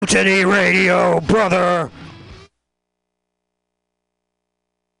Mutiny Radio, brother.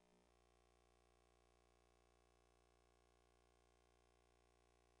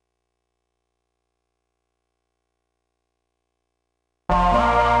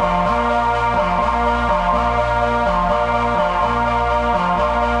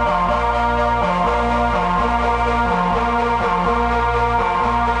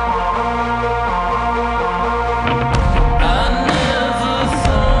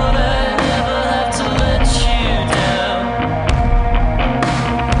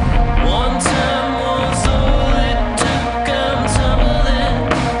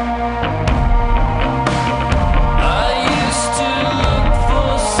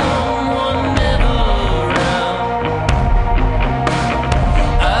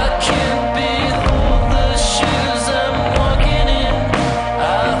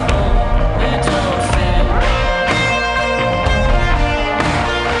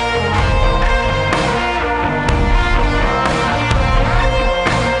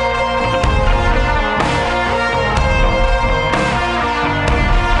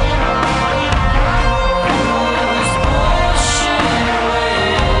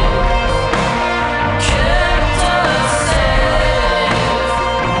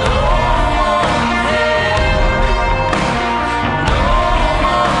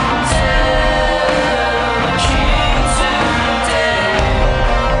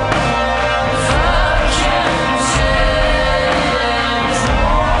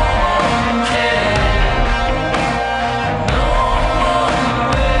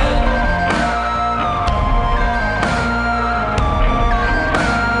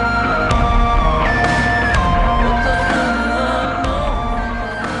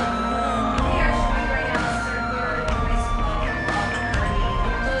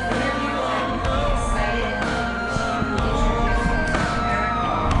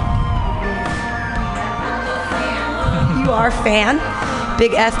 Fan,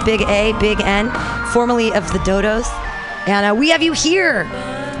 big F, big A, big N, formerly of the Dodos. And we have you here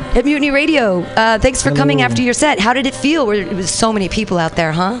at Mutiny Radio. Thanks for coming after your set. How did it feel? It was so many people out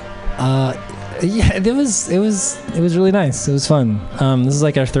there, huh? Yeah, it was really nice. It was fun. This is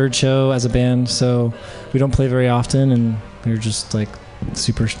like our third show as a band, so we don't play very often, and we were just like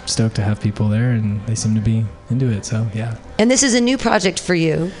super stoked to have people there, and they seem to be into it, so yeah. And this is a new project for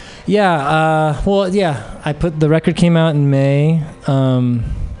you. Yeah, the record came out in May.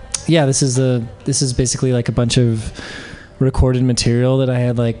 This is basically like a bunch of recorded material that I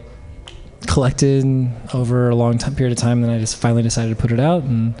had like collected over a long period of time, and then I just finally decided to put it out,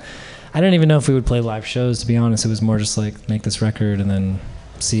 and I didn't even know if we would play live shows, to be honest. It was more just like make this record and then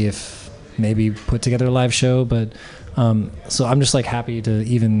see if maybe put together a live show, but so I'm just like happy to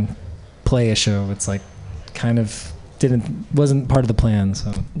even play a show. It's like kind of wasn't part of the plan.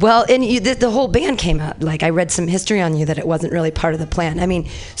 So well, and the whole band came out. Like I read some history on you that it wasn't really part of the plan. I mean,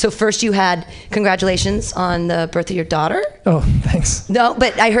 so first you had congratulations on the birth of your daughter. Oh, thanks. No,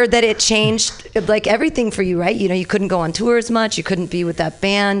 but I heard that it changed like everything for you, right? You know, you couldn't go on tour as much. You couldn't be with that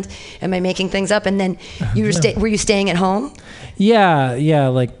band. Am I making things up? And then you were were you staying at home? Yeah,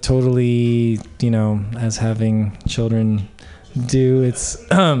 like totally. You know, as having children do, it's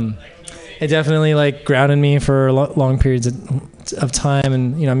it definitely like grounded me for long periods of time,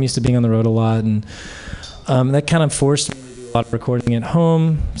 and you know I'm used to being on the road a lot, and that kind of forced me to do a lot of recording at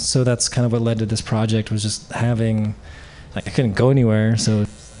home. So that's kind of what led to this project, was just having like I couldn't go anywhere, so.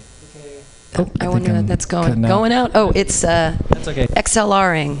 I wonder if that's going out. Oh, it's that's okay.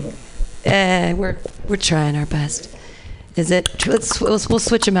 XLRing. We're trying our best. Is it? We'll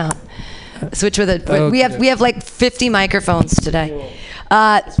switch them out. Switch with it. Okay. We have like 50 microphones today. Cool.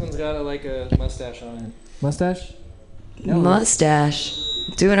 This one's got like a mustache on it. Mustache? No. Mustache.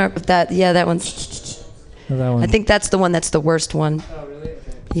 Doing that one's. Oh, that one. I think that's the one that's the worst one. Oh, really? Okay.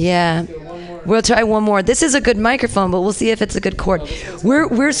 Yeah. We'll try one more. This is a good microphone, but we'll see if it's a good cord.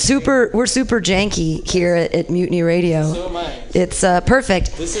 We're super janky here at Mutiny Radio. So am I. It's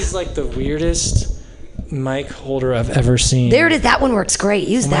perfect. This is like the weirdest mic holder I've ever seen. There it is. That one works great.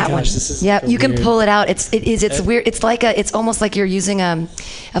 Use that one. Yeah, you can pull it out. It's weird. It's like it's almost like you're using a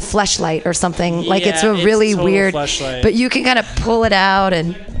fleshlight or something. Like it's a really weird. Fleshlight. But you can kind of pull it out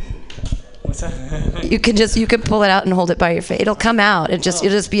and. What's that? you can pull it out and hold it by your face. It'll come out. It'll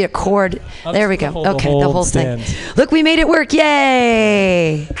just be a cord. There we go. Okay, the whole thing. Look, we made it work.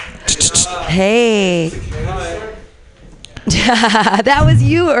 Yay! Hey. That was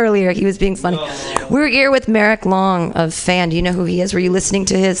you earlier. He was being funny. We're here with Merrick Long of Fan. Do you know who he is? Were you listening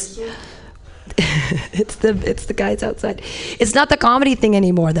to his? It's the guys outside. It's not the comedy thing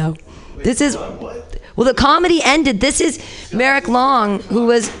anymore, though. This is. Well, the comedy ended. This is Merrick Long,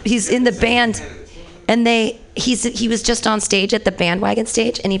 he's in the band, and he was just on stage at the Bandwagon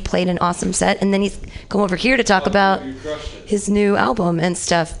stage, and he played an awesome set, and then he's come over here to talk about his new album and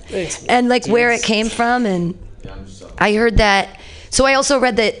stuff, and like where it came from, and I heard that. So I also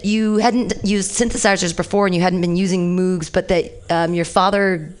read that you hadn't used synthesizers before, and you hadn't been using Moogs, but that your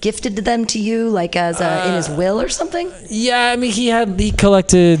father gifted them to you, like as in his will or something. Yeah, I mean, he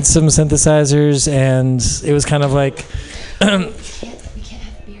collected some synthesizers, and it was kind of like. We can't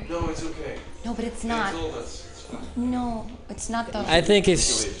have beer. No, it's okay. No, but it's not. No, it's not though. I think if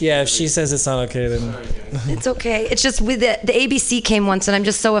she says it's not okay, then it's okay. It's just with the ABC came once, and I'm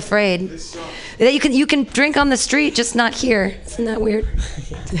just so afraid that you can drink on the street, just not here. Isn't that weird?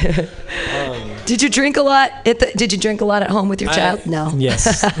 Did you drink a lot? Did you drink a lot at home with your child? No.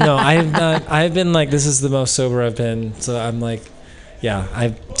 Yes. No, I have not. I've been like, this is the most sober I've been. So I'm like, yeah,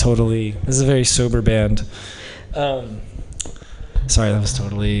 this is a very sober band. Sorry, that was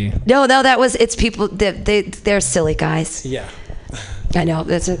totally. No, that was. It's people. They're silly guys. Yeah. I know.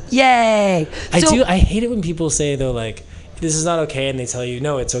 Yay. I hate it when people say though, like, this is not okay, and they tell you,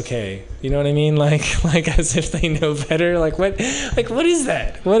 no, it's okay. You know what I mean? Like as if they know better. Like what is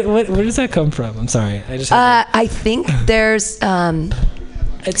that? What where does that come from? I'm sorry. I think there's.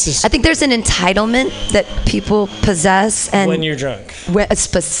 It's just, I think there's an entitlement that people possess, and when you're drunk,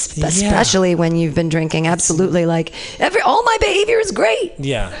 especially when you've been drinking. Absolutely, like all my behavior is great.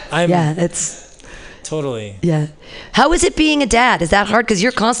 Yeah, it's totally. Yeah, how is it being a dad? Is that hard? Because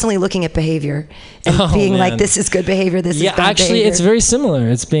you're constantly looking at behavior and being like, "This is good behavior. This is bad actually, behavior." It's very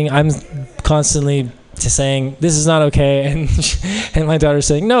similar. I'm constantly saying this is not okay, and my daughter's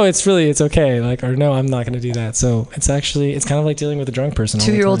saying no, it's okay, like, or no, I'm not going to do that. So it's kind of like dealing with a drunk person.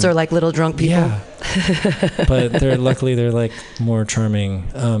 2-year-olds are like little drunk people. Yeah, but they're like more charming.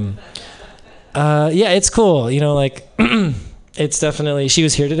 It's cool. You know, like it's definitely. She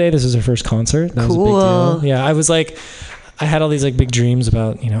was here today. This was her first concert. That was a big deal. Yeah, I was like. I had all these like big dreams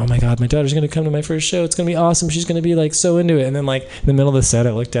about, oh my God, my daughter's going to come to my first show. It's going to be awesome. She's going to be like so into it. And then like in the middle of the set,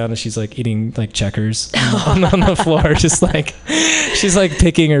 I looked down and she's like eating like checkers on the floor. Just like, she's like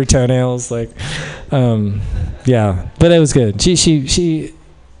picking her toenails. Like, yeah, but it was good.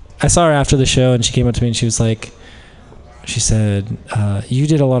 I saw her after the show and she came up to me and she was like, she said, you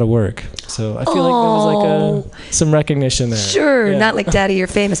did a lot of work. So I feel like there was like some recognition there. Sure, not like Daddy, you're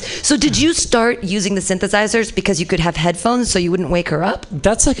famous. So did you start using the synthesizers because you could have headphones so you wouldn't wake her up?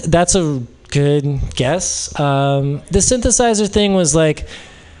 That's a good guess. The synthesizer thing was like,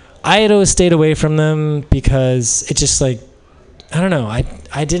 I had always stayed away from them because it just like, I don't know. I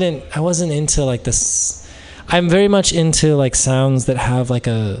wasn't into like this. I'm very much into like sounds that have like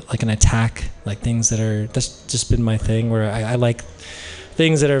an attack, like things that's just been my thing where I like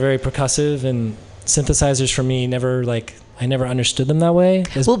things that are very percussive, and synthesizers for me I never understood them that way.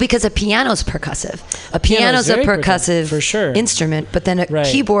 Well, because a piano's percussive. A piano's a percussive for sure. instrument, but then a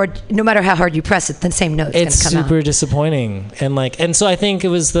keyboard, no matter how hard you press it, the same note's going to come out. It's super disappointing. And so I think it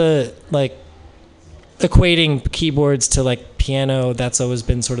was the like equating keyboards to like piano, that's always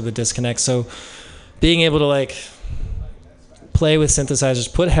been sort of the disconnect. So being able to like play with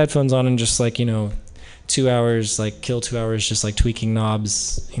synthesizers, put headphones on and just like, 2 hours, like kill 2 hours just like tweaking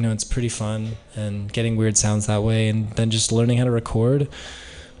knobs, it's pretty fun, and getting weird sounds that way, and then just learning how to record.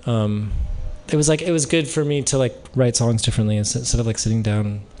 It was good for me to like write songs differently instead of like sitting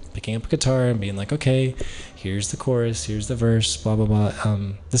down, picking up a guitar and being like, okay, here's the chorus, here's the verse, blah, blah, blah.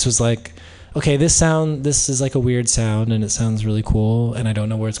 This was like, okay, this is like a weird sound and it sounds really cool and I don't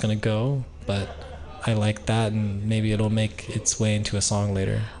know where it's going to go, but I like that, and maybe it'll make its way into a song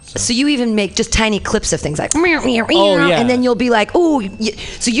later. So you even make just tiny clips of things like, yeah. And then you'll be like, so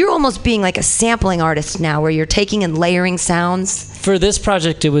you're almost being like a sampling artist now, where you're taking and layering sounds. For this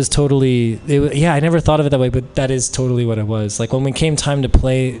project, it was totally, I never thought of it that way, but that is totally what it was. Like when we came time to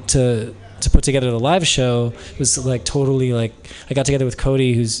play, to put together the live show, it was like totally like, I got together with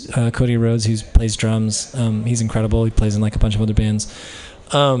Cody, who's Cody Rhodes, who plays drums. He's incredible. He plays in like a bunch of other bands.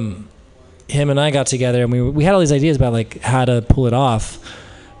 Him and I got together and we had all these ideas about like how to pull it off,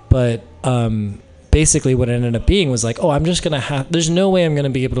 but basically what it ended up being was like, I'm just gonna there's no way I'm gonna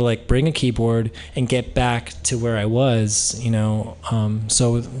be able to like bring a keyboard and get back to where I was, so I'm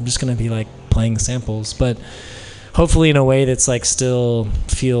just gonna be like playing samples, but hopefully in a way that's like still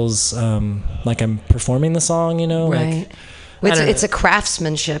feels like I'm performing the song, right. Like, it's a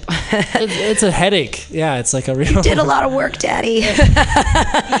craftsmanship. It's a headache. Yeah, it's like a real. You did a lot of work, Daddy.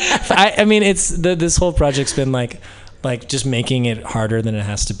 I mean, it's this whole project's been like just making it harder than it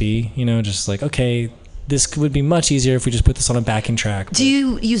has to be. Just like, okay, this would be much easier if we just put this on a backing track. Do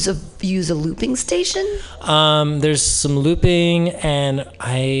you use a looping station? There's some looping, and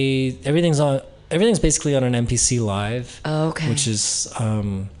everything's basically on an MPC Live. Oh, okay. Which is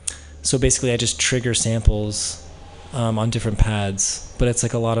so basically I just trigger samples on different pads, but it's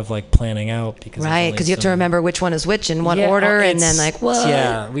like a lot of like planning out because you have to remember which one is which in what order, and then like what.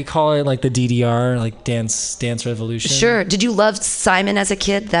 Yeah, we call it like the DDR, like dance revolution. Sure. Did you love Simon as a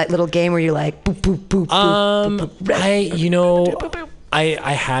kid? That little game where you're like boop boop boop.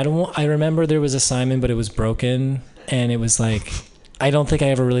 I had one. I remember there was a Simon, but it was broken, and it was like I don't think I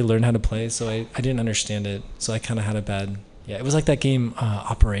ever really learned how to play, so I didn't understand it. So I kind of had a bad. Yeah, it was like that game,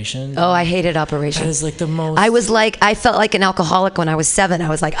 Operation. Oh, I hated Operation. It was like the most. I felt like an alcoholic when I was 7. I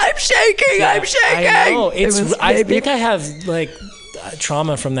was like, I'm shaking. I know. I think I have like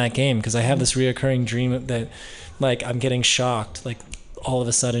trauma from that game because I have this reoccurring dream that like I'm getting shocked like all of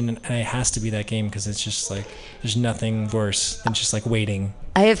a sudden, and it has to be that game because it's just like there's nothing worse than just like waiting.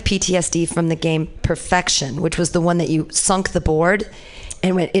 I have PTSD from the game Perfection, which was the one that you sunk the board.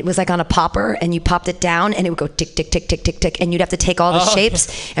 And when it was like on a popper, and you popped it down, and it would go tick, tick, tick, tick, tick, tick, and you'd have to take all the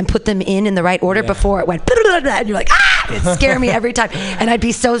shapes and put them in the right order before it went, and you're like, ah! It'd scare me every time. And I'd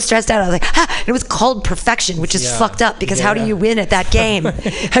be so stressed out. I was like, ah! And it was called Perfection, which is fucked up, because how do you win at that game?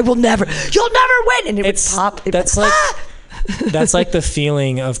 You'll never win! And it would pop. That's like... That's like the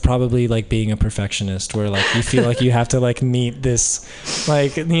feeling of probably like being a perfectionist where like you feel like you have to like meet this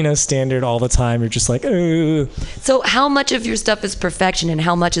like, you know, standard all the time. You're just like, oh. So how much of your stuff is perfection and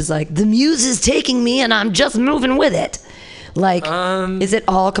how much is like the muse is taking me and I'm just moving with it? Like, is it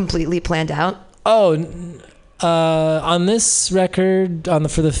all completely planned out? On this record,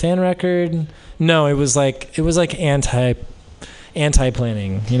 for the fan record, no, it was like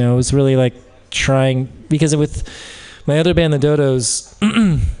anti-planning, you know. It was really like trying, because with my other band, the Dodos,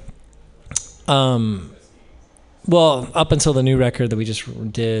 well, up until the new record that we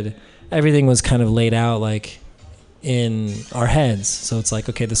just did, everything was kind of laid out like in our heads. So it's like,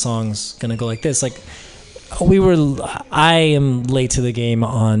 okay, the song's gonna go like this. Like I am late to the game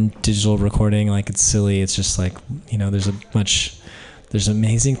on digital recording. Like, it's silly. It's just like, you know, there's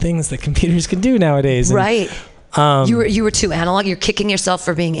amazing things that computers can do nowadays. And, right. You were too analog. You're kicking yourself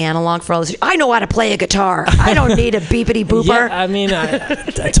for being analog for all this. I know how to play a guitar. I don't need a beepity booper. Yeah, I mean, I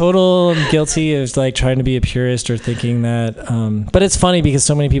total guilty of like trying to be a purist or thinking that. But it's funny because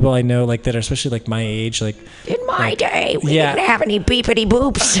so many people I know like that are especially like my age, like in my day, we didn't have any beepity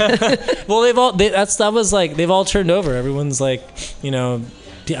boops. Well, they've all turned over. Everyone's like, you know,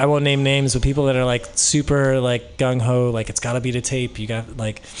 I won't name names, but people that are like super like gung ho, like it's got to be the tape. You got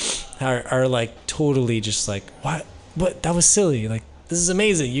like are like totally just like what that was silly. Like, this is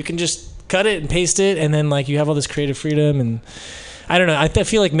amazing. You can just cut it and paste it, and then like you have all this creative freedom. And I don't know. I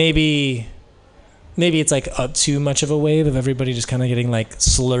feel like maybe it's like too much of a wave of everybody just kind of getting like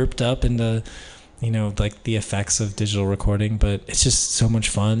slurped up into, you know, like the effects of digital recording. But it's just so much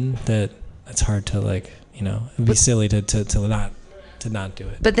fun that it's hard to like, you know, it'd be silly to not do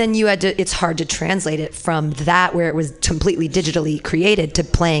it. But then it's hard to translate it from that where it was completely digitally created to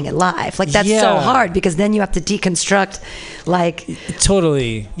playing it live. Like, that's so hard, because then you have to deconstruct, like...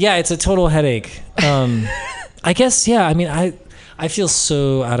 Totally. Yeah, it's a total headache. I guess, yeah, I mean, I feel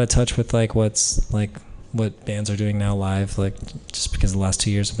so out of touch with like what bands are doing now live, like just because the last 2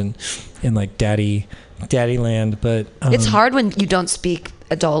 years have been in like daddy land. But it's hard when you don't speak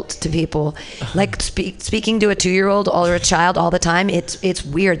adult to people, like speaking to a 2-year-old or a child all the time. It's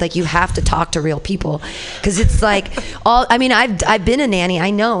weird. Like, you have to talk to real people, because it's like I've been a nanny. I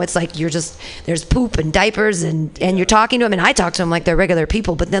know it's like there's poop and diapers and you're talking to them, and I talk to them like they're regular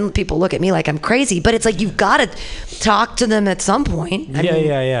people, but then people look at me like I'm crazy. But it's like, you've got to talk to them at some point.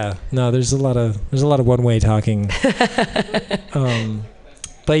 Yeah. No, there's a lot of one-way talking.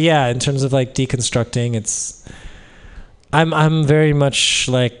 But yeah, in terms of like deconstructing, I'm very much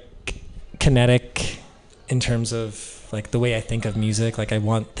like kinetic in terms of like the way I think of music. Like, I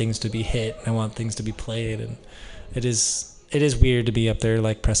want things to be hit, and I want things to be played, and it is weird to be up there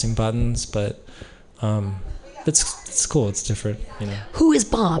like pressing buttons, but it's cool. It's different, you know. Who is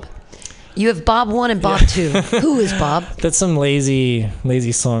Bob? You have Bob 1 and Bob 2. Who is Bob? That's some lazy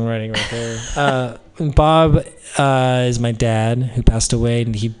songwriting right there. Bob is my dad, who passed away,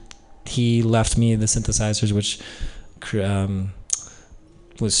 and he left me the synthesizers, which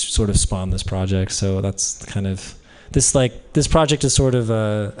was sort of spawned this project. So that's kind of this project is sort of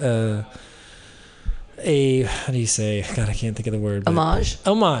a how do you say? God, I can't think of the word. Homage.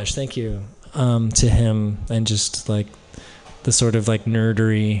 Thank you. To him, and just like the sort of like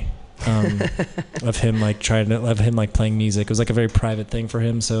nerdery of him like playing music. It was like a very private thing for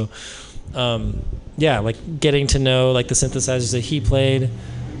him. So like getting to know like the synthesizers that he played,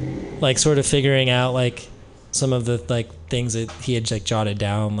 like sort of figuring out like some of the like things that he had like jotted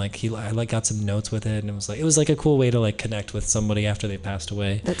down. Like I like got some notes with it, and it was like a cool way to like connect with somebody after they passed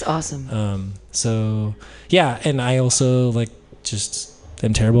away. That's awesome. So yeah, and I also like just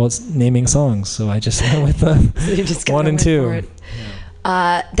am terrible at naming songs, so I just went with the 1 and 2.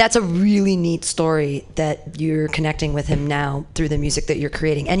 That's a really neat story that you're connecting with him now through the music that you're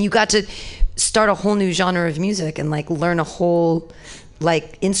creating, and you got to start a whole new genre of music and like learn a whole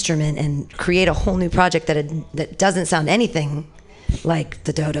like instrument and create a whole new project that doesn't sound anything like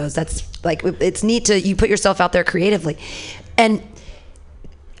the Dodos. That's like, it's neat to you put yourself out there creatively. And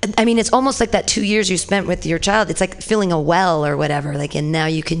I mean, it's almost like that 2 years you spent with your child. It's like filling a well or whatever. Like, and now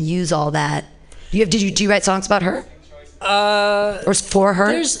you can use all that. Do you write songs about her? Or for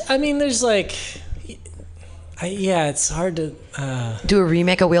her? There's like, it's hard to do a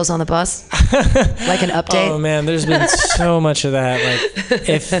remake of Wheels on the Bus, like an update. Oh man, there's been so much of that. Like,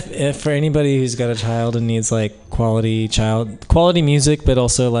 if for anybody who's got a child and needs like quality music, but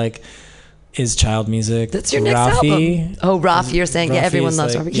also like is child music. That's your next album. Oh, Rafi, you're saying everyone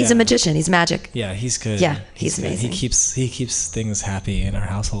loves Rafi. He's a magician. He's magic. Yeah, he's good. Yeah, he's amazing. He keeps things happy in our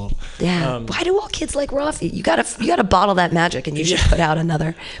household. Yeah. Why do all kids like Rafi? You gotta bottle that magic, and you should put out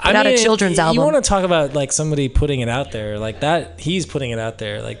a children's album. You want to talk about like somebody putting it out there like that? He's putting it out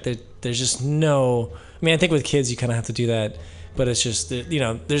there. Like there's just no. I mean, I think with kids you kind of have to do that, but it's just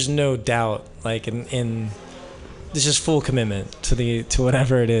there's no doubt like in there's just full commitment to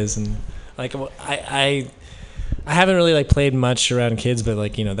whatever it is. And like I haven't really like played much around kids, but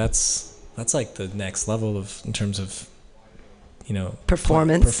like that's like the next level of in terms of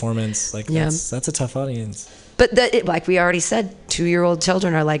performance. Like that's a tough audience. But like we already said, 2-year-old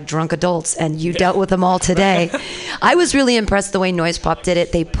children are like drunk adults, and you dealt with them all today. I was really impressed the way Noise Pop did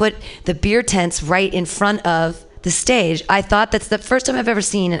it. They put the beer tents right in front of the stage. I thought that's the first time I've ever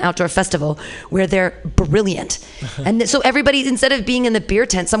seen an outdoor festival where they're brilliant. And so everybody, instead of being in the beer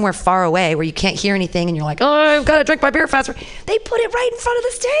tent somewhere far away where you can't hear anything and you're like, oh, I've got to drink my beer faster, they put it right in front of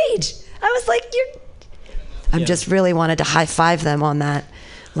the stage. I was like, just really wanted to high five them on that.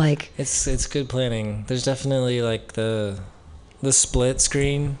 Like, it's good planning. There's definitely like the split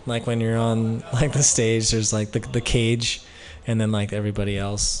screen, like when you're on like the stage, there's like the cage and then like everybody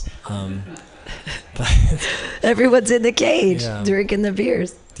else. But everyone's in the cage drinking the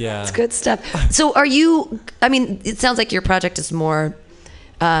beers. Yeah, it's good stuff. So it sounds like your project is more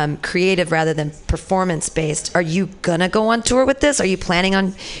creative rather than performance based. Are you gonna go on tour with this? Are you planning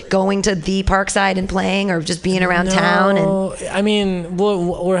on going to the Parkside and playing, or just being around town? I mean,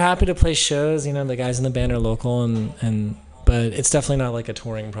 we're happy to play shows. The guys in the band are local, but it's definitely not like a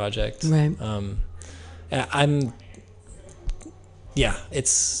touring project. Right.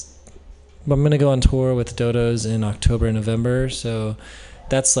 I'm gonna go on tour with Dodos in October and November, so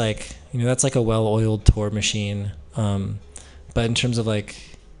that's like a well-oiled tour machine. But in terms of like,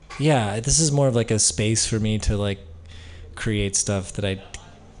 this is more of like a space for me to like create stuff that I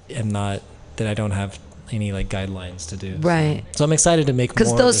don't have any like guidelines to do. Right. So I'm excited to make more.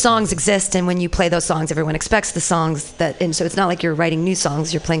 Because those songs exist, and when you play those songs, everyone expects the songs and so it's not like you're writing new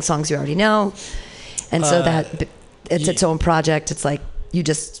songs. You're playing songs you already know, and so that it's its own project. It's like you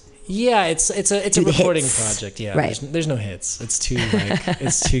just. Yeah, it's a recording project. Yeah, right. There's no hits. It's too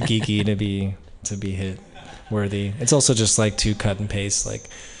it's too geeky to be hit worthy. It's also just like too cut and paste. Like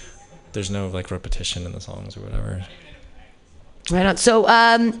there's no like repetition in the songs or whatever. Right on. So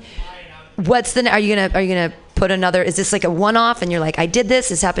are you gonna put another? Is this like a one-off? And you're like, I did this.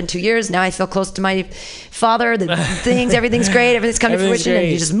 This happened 2 years. Now I feel close to my father. Everything's great. Everything's coming to fruition, and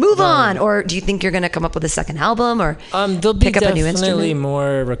you just move on. Or do you think you're gonna come up with a second album, or there'll be pick up a new instrument? Definitely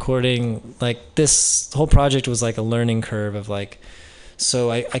more recording. Like this whole project was like a learning curve of like. So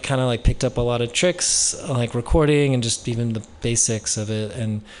I kind of like picked up a lot of tricks, like recording and just even the basics of it.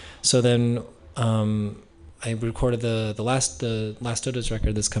 And so then I recorded the last Dodos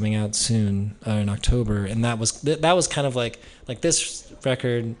record that's coming out soon in October, and that was kind of like this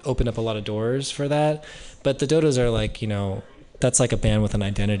record opened up a lot of doors for that. But the Dodos are like that's like a band with an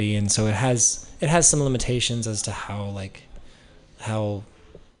identity, and so it has some limitations as to how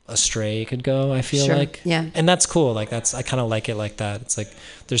astray could go, I feel like. Yeah. And that's cool. Like I kind of like it like that. It's like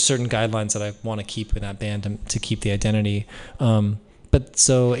there's certain guidelines that I want to keep in that band to keep the identity. But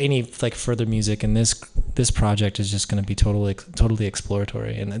so any like further music in this project is just going to be totally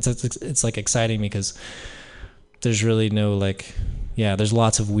exploratory, and it's like exciting because there's really no like yeah, there's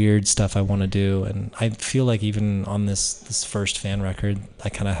lots of weird stuff I want to do, and I feel like even on this first fan record, I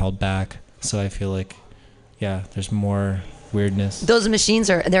kind of held back. So I feel like, yeah, there's more weirdness. Those machines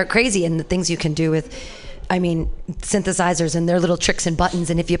they're crazy, and the things you can do with, I mean, synthesizers and their little tricks and buttons.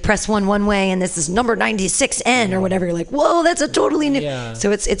 And if you press one way, and this is number 96N or whatever, you're like, whoa, that's a totally new. Yeah.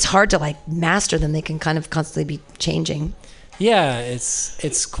 So it's hard to like master them. They can kind of constantly be changing. Yeah,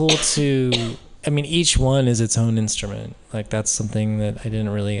 it's cool to. I mean, each one is its own instrument. Like that's something that I didn't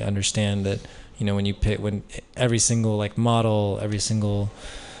really understand. That when every single like model, every single,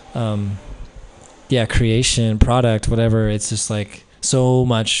 creation, product, whatever. It's just like so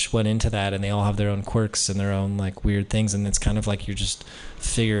much went into that, and they all have their own quirks and their own like weird things, and it's kind of like you just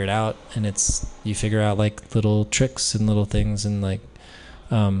figure it out, and you figure out like little tricks and little things, and like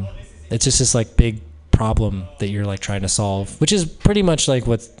it's just this like big problem that you're like trying to solve, which is pretty much like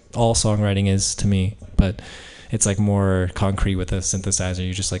what all songwriting is to me, but it's like more concrete with a synthesizer.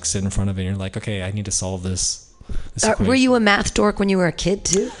 You just like sit in front of it and you're like, okay, I need to solve this Were you a math dork when you were a kid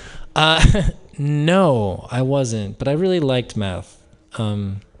too? No, I wasn't, but I really liked math.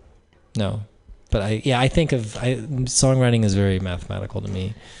 No, but I think songwriting is very mathematical to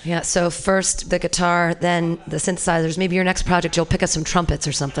me. Yeah, so first the guitar, then the synthesizers. Maybe your next project you'll pick up some trumpets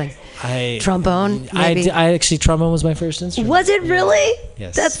or something. Trombone, maybe? I actually, trombone was my first instrument. Was it really?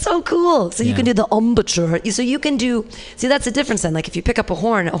 Yes. That's so cool. So you can do the embouchure. So you can do, that's the difference then. Like if you pick up a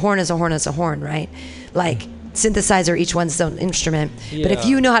horn is a horn, right? Like synthesizer, each one's its own instrument. Yeah. But if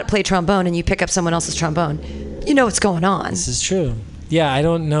you know how to play trombone and you pick up someone else's trombone, you know what's going on. This is true. Yeah, I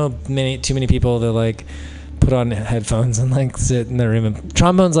don't know too many people that like put on headphones and like sit in their room. And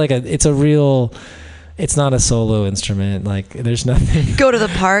trombone's like it's not a solo instrument. Like there's nothing. Go to the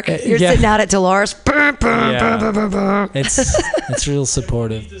park. You're sitting out at Dolores. It's real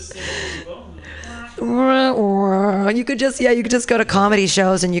supportive. You could just go to comedy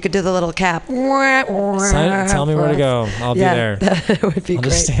shows and you could do the little cap. Tell me where to go. I'll be there. That would be I'll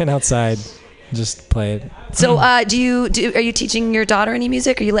great. just stand outside, just play it. So, are you teaching your daughter any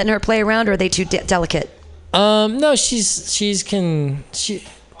music? Are you letting her play around, or are they too delicate? No, she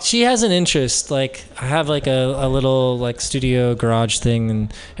has an interest. Like I have like a little like studio garage thing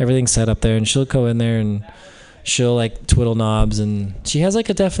and everything's set up there, and she'll go in there and she'll like twiddle knobs, and she has like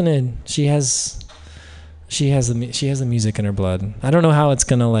she has the music in her blood. I don't know how it's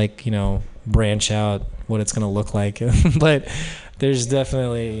gonna like branch out, what it's gonna look like, but there's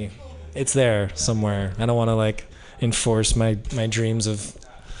definitely. It's there somewhere. I don't want to like enforce my dreams of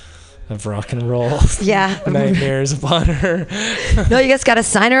rock and roll. Yeah. Nightmares upon her. No, you guys got to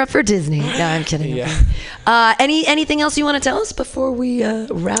sign her up for Disney. No, I'm kidding. Yeah. Anything else you want to tell us before we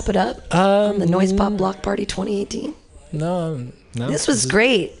wrap it up on the Noise Pop Block Party 2018? No. This was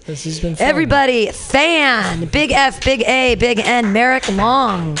great. This has been fun. Everybody, fan, Big F, Big A, Big N, Merrick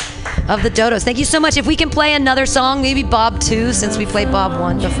Long of the Dodos. Thank you so much. If we can play another song, maybe Bob 2, since we played Bob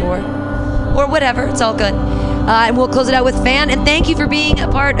 1 before. Or whatever, it's all good. And we'll close it out with fan. And thank you for being a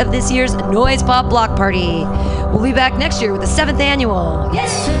part of this year's Noise Pop Block Party. We'll be back next year with the 7th annual.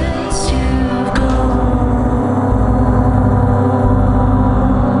 Yay!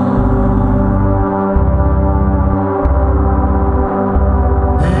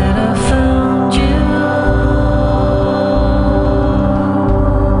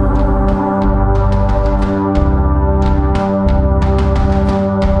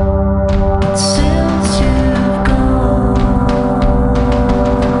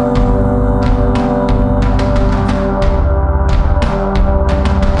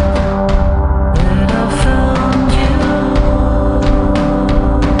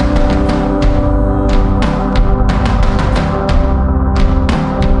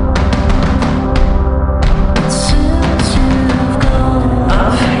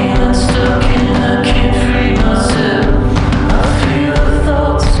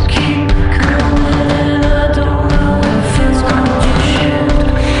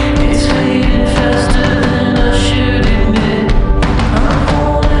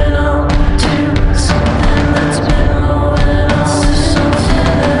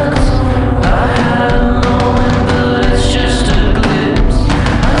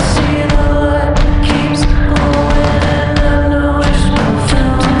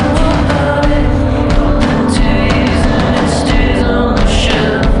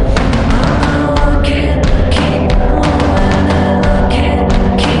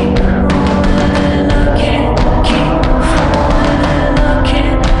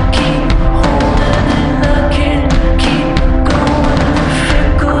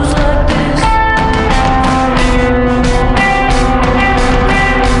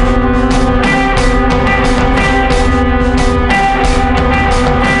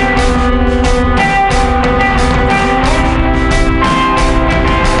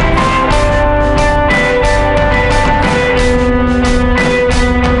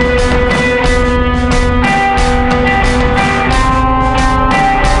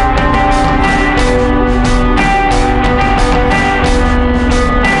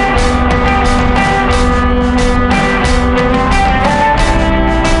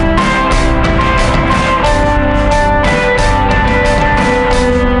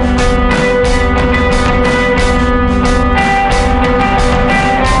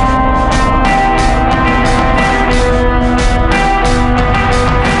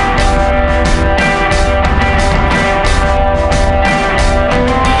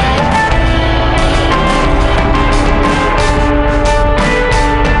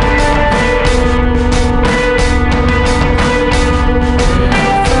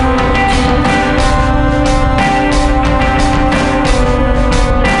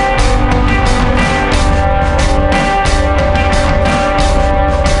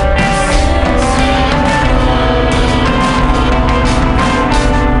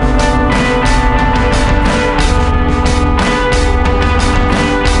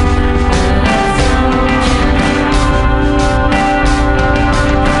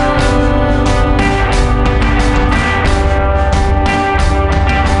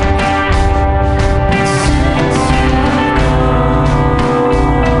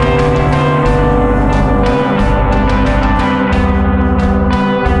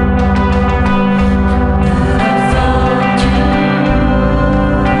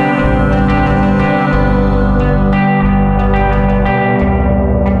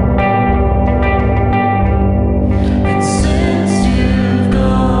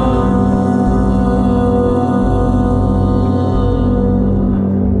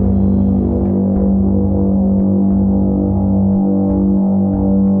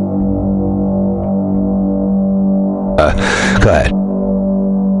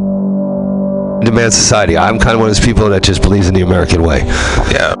 demand society. I'm kind of one of those people that just believes in the American way.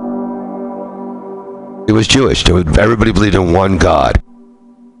 Yeah. It was Jewish. Everybody believed in one God.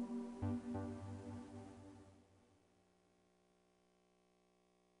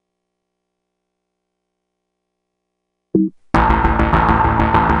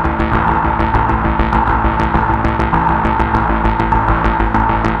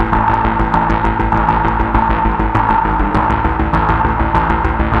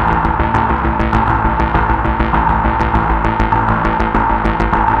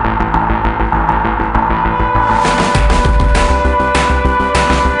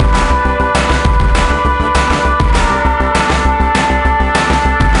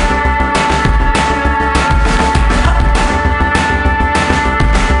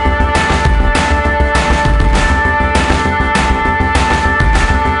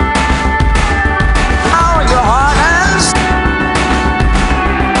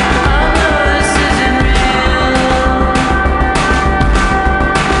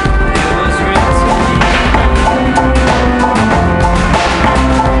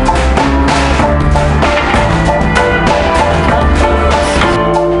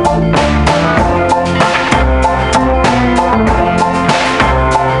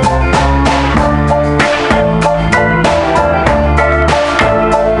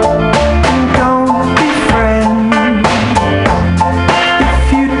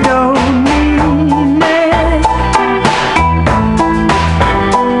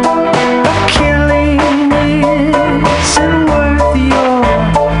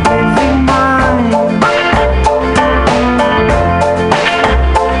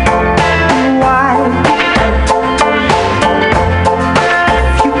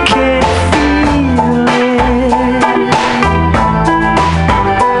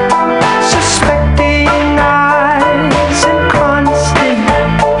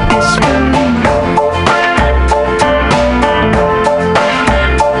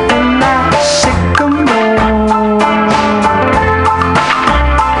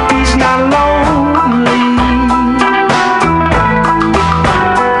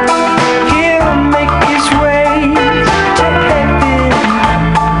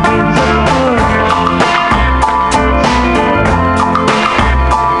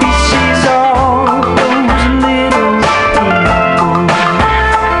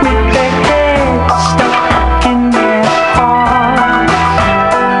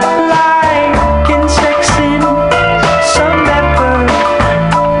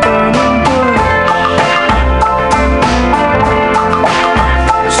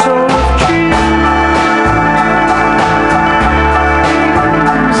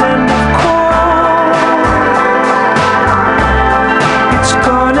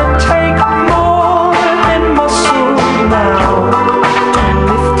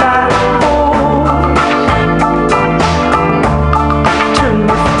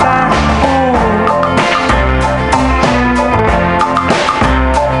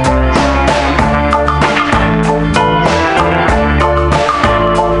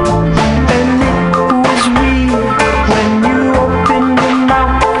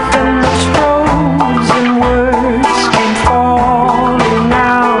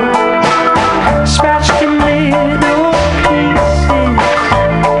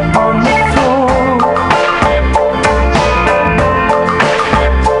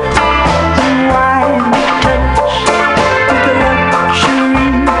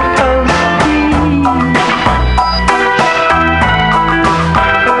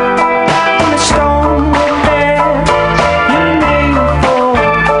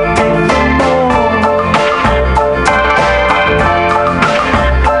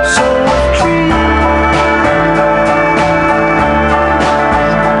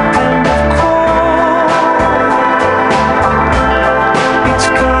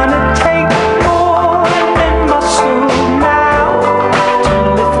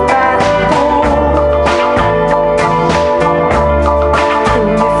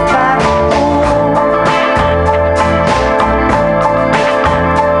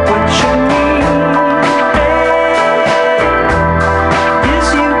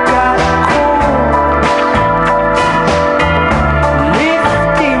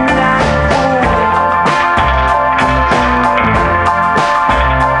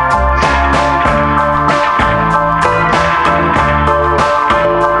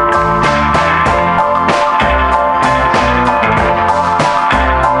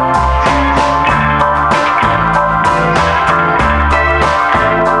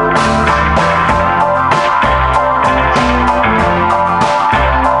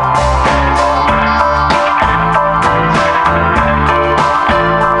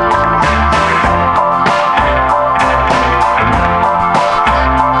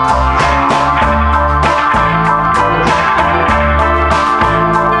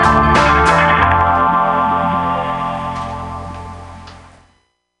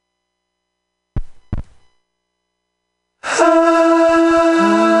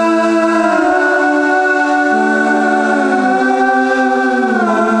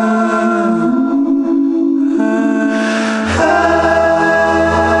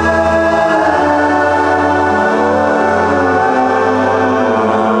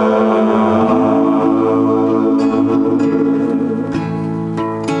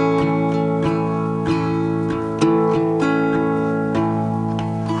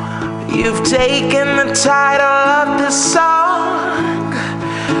 You've taken the title of this song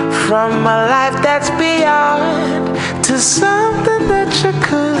from a life that's beyond to something that you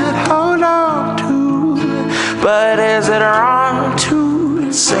could hold on to. But is it wrong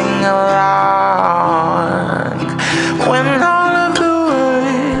to sing along when all of the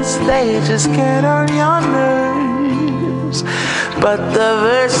words, they just get on your nerves, but the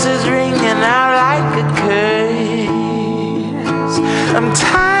verses ringing out like a curse? I'm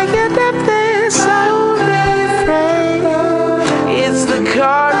tired of this old refrain. It's the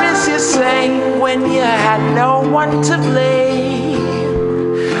chorus you sang when you had no one to blame,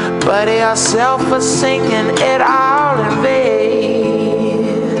 but yourself for singing it all in vain.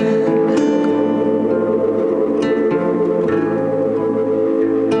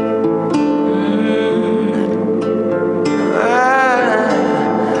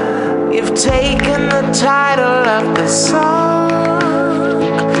 You've taken the title of the song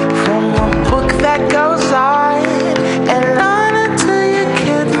from a book that goes on and on until you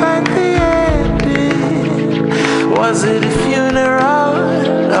can't find the ending. Was it a funeral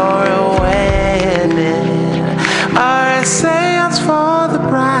or a wedding, or a seance for the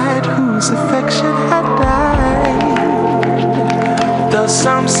bride whose affection had died? Though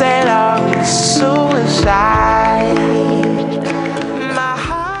some say love is suicide. My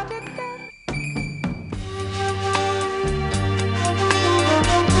heart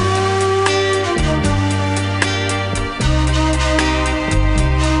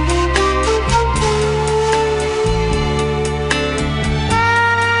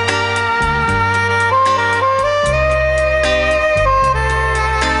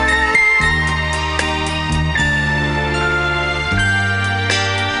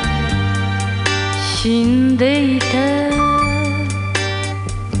死んでいた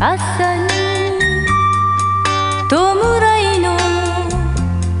朝に弔いの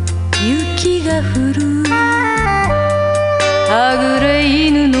雪が降る、はぐれ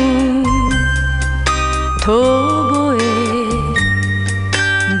犬の遠吠え、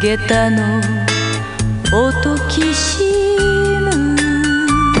下駄の音きしむ、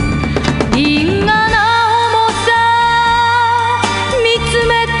因果な重さ見つ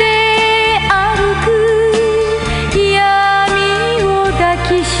めて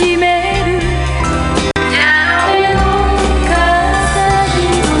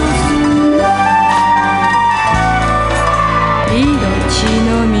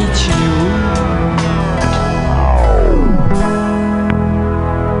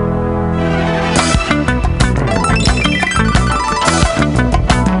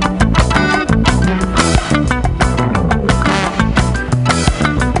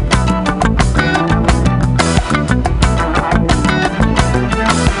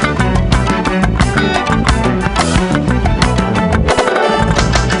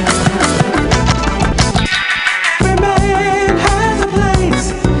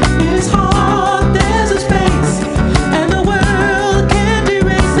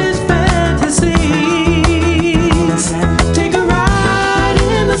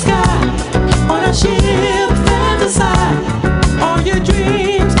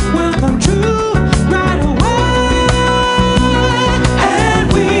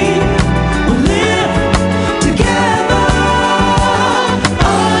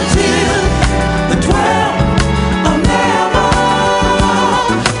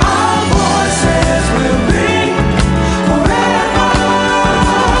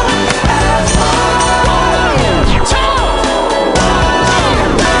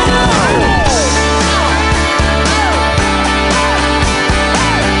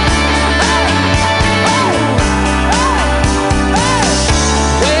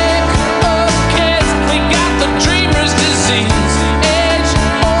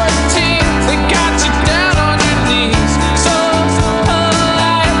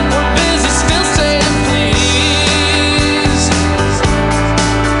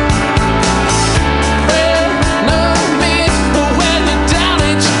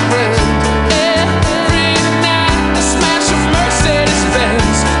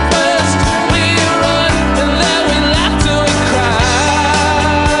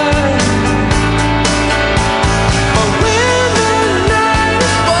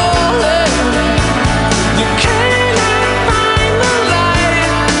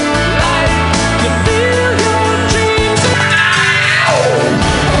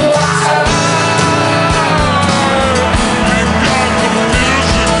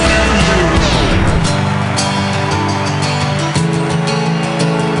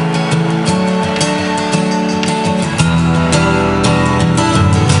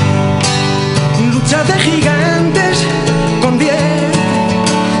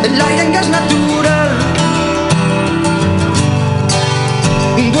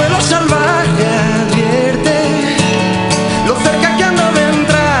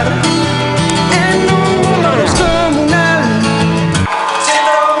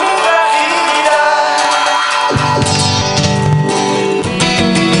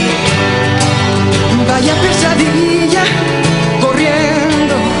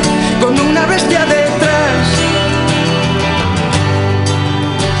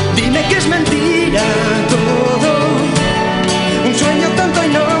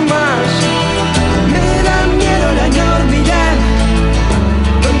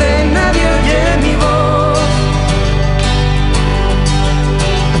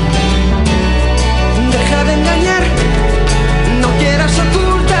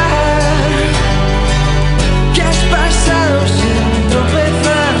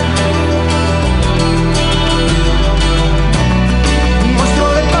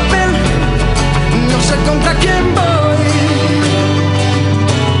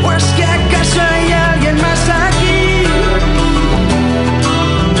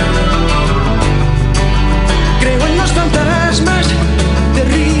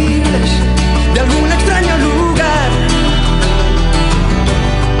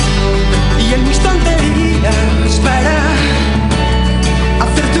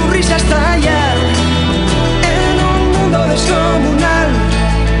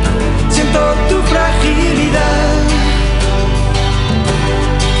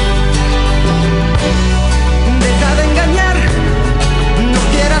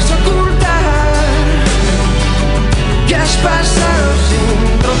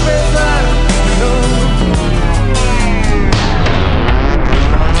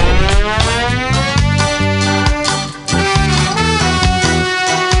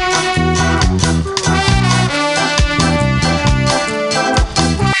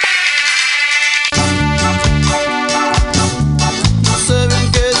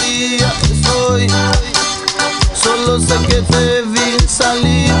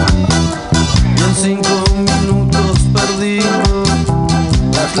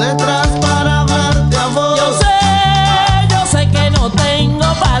las letras para hablarte a vos. Yo sé que no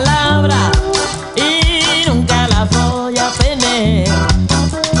tengo palabras y nunca las voy a tener.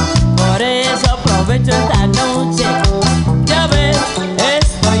 Por eso aprovecho esta noche. Ya ves,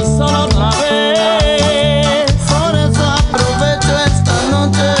 estoy solo otra vez. Por eso aprovecho esta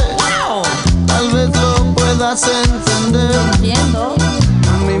noche. ¡Wow! Tal vez lo puedas entender. Entiendo.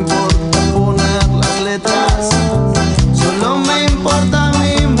 No me importa poner las letras, solo me importa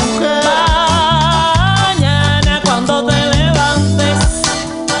mi mujer. Mañana cuando te levantes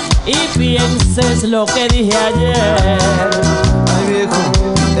y pienses lo que dije ayer. Ay viejo,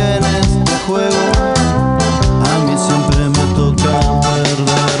 en este juego a mí siempre me toca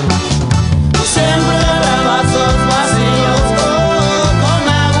perder. Siempre habrá vasos vacíos con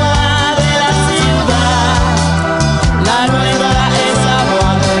agua de la ciudad. La nuestra es agua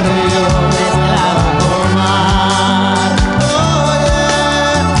del río mezclada con mar. Oye,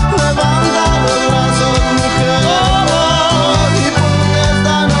 levanta los brazos, mujer, y ponte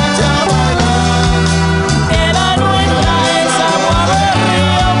esta noche a bailar. Que la nuestra es agua del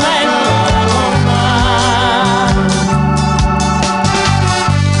río mezclada con mar.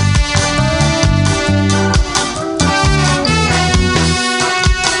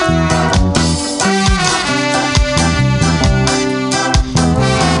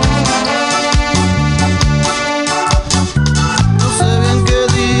 No sé bien qué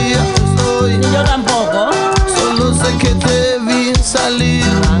día estoy, Ni yo tampoco. solo sé que te vi salir.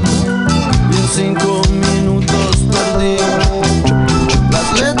 Y en 5 minutos perdí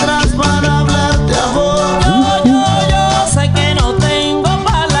las letras para hablarte a vos. Yo sé que no tengo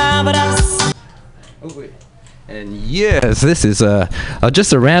palabras. And yes, this is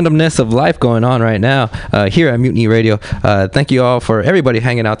just a randomness of life going on right now here at Mutiny Radio. Thank you all for everybody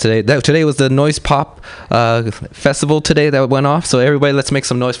hanging out today. Today was the Noise Pop festival today that went off. So everybody, let's make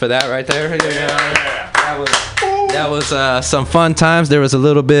some noise for that right there. That was some fun times. There was a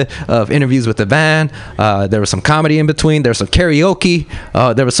little bit of interviews with the band. There was some comedy in between. There was some karaoke.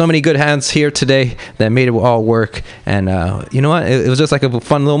 There were so many good hands here today that made it all work. And you know what? It was just like a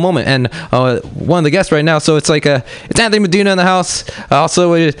fun little moment. And one of the guests right now, so it's like it's Anthony Medina in the house.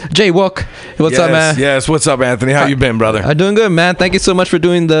 Also Jay Wook. What's up, man? Yes, what's up, Anthony? How you been, brother? I'm doing good, man. Thank you so much for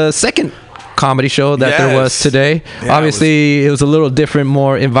doing the second comedy show that there was today. Yeah, obviously it was a little different,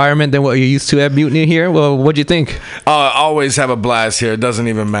 more environment than what you're used to at Mutiny here. Well, what'd you think? Always have a blast here. It doesn't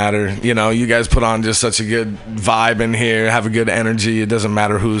even matter. You know, you guys put on just such a good vibe in here, have a good energy. It doesn't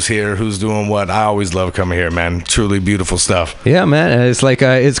matter who's here, who's doing what. I always love coming here, man. Truly beautiful stuff. Yeah, man. It's like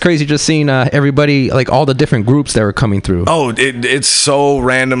it's crazy just seeing everybody, like all the different groups that were coming through. Oh, it's so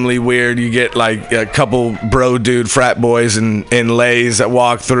randomly weird. You get like a couple bro dude frat boys in lays that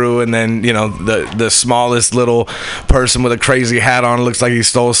walk through, and then, you know, the smallest little person with a crazy hat on looks like he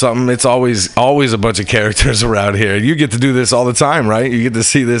stole something. It's always a bunch of characters around here. You get to do this all the time, right? You get to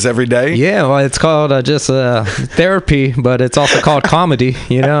see this every day. Yeah, well, it's called just therapy, but it's also called comedy.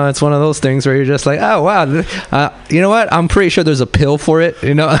 You know, it's one of those things where you're just like, oh wow, you know what? I'm pretty sure there's a pill for it.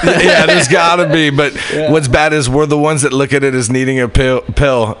 You know? Yeah, there's gotta be. But what's bad is we're the ones that look at it as needing a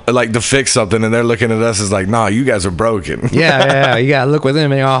pill like to fix something, and they're looking at us as like, nah, you guys are broken. Yeah. You gotta look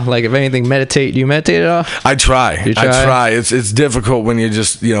within, you know. Like if anything, meditate. Do you meditate at all? I try. You try? I try. It's difficult when you're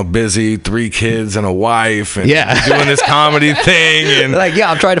just, you know, busy, 3 kids and a wife, and doing this comedy thing, and like,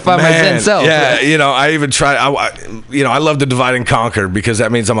 I'm trying to find my zen self. Yeah, you know, I even try. I love to divide and conquer, because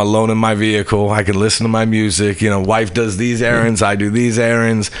that means I'm alone in my vehicle. I can listen to my music. You know, wife does these errands, I do these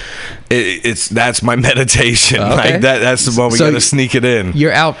errands. That's my meditation. Okay. Like that's the moment we gotta sneak it in.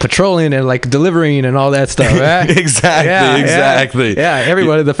 You're out patrolling and like delivering and all that stuff, right? Exactly. Yeah,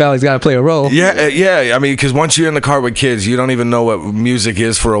 everybody in the family's got to play a role. Yeah. I mean, because once you're in the car with kids, you don't even know what music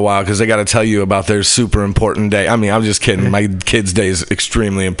is for a while, because they got to tell you about their super important day. I mean, I'm just kidding. My kids' day is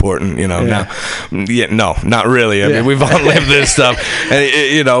extremely important. You know, no, not really. I mean, we've all lived this stuff, and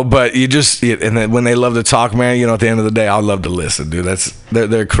you know. But you just, and then when they love to talk, man, you know, at the end of the day, I love to listen, dude.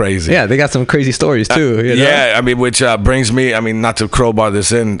 They're crazy. Yeah, they got some crazy stories too. You know? Yeah, I mean, which brings me, I mean, not to crowbar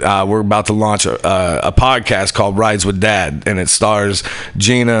this in, we're about to launch a podcast called Rides with Dad, and it stars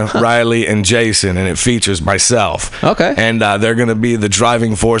Gina, Riley, and Jason, and it features myself. Okay. And they're going to be the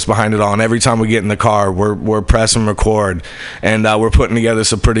driving force behind it all. And every time we get in the car, we're pressing record, and we're putting together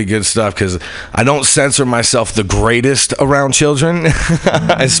some pretty good stuff, because I don't censor myself the greatest around children,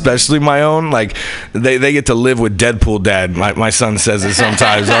 especially my own. Like, they get to live with Deadpool Dad. My son says it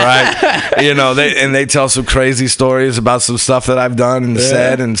sometimes, all right? You know, they tell some crazy stories about some stuff that I've done and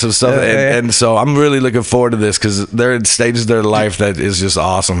said, and some stuff. And so I'm really looking forward to this, because they're in stages of their life that is just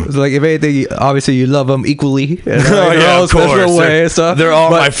awesome. It's like if anything, obviously you love them equally. And, Oh, yeah, all of course. special way and stuff. They're all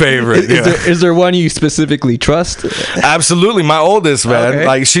But my favorite. Is there one you specifically trust? Absolutely, my oldest, man. Okay.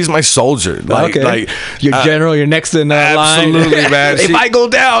 Like, she's my soldier. Like, your general, you're next in that line. absolutely, man. If I go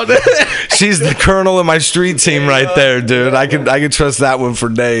down, she's the colonel of my street team right there, dude. I can trust that one for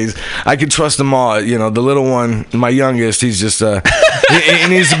days. I can trust them all. You know, the little one, my youngest, he's just he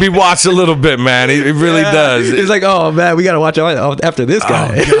needs to be watched a little bit, man. He really does. He's like, oh man, we gotta watch out after this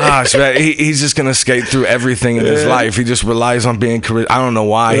guy. Oh gosh, man, he's just gonna skate through everything in his life. He just relies on being I don't know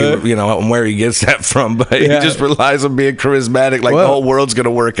why, and where he gets that from, but he just relies on being charismatic. Like, the whole world's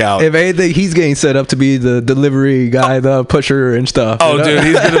gonna work out. If anything, he's getting set up to be the delivery guy, the pusher and stuff. Oh, dude,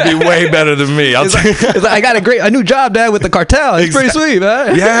 he's gonna be way better than me. It's like, I got a new job, Dad, with the cartel. It's pretty sweet,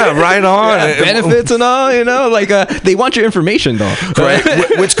 man. Yeah, right on. Benefits and all, like they want your information though.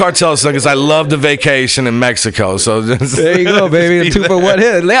 Right? Which cartel? Because I love the vacation in Mexico. So there you go, baby. 2 for 1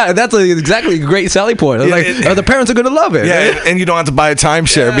 hit. Yeah, that's exactly a great selling point. The parents are gonna love it. Yeah, and you don't have to buy a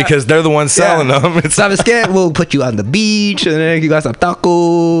timeshare because they're the ones selling them. Sabes que? We'll put you on the beach, and then you got some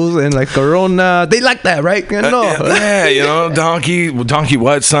tacos and like Corona. They like that, right? Donkey.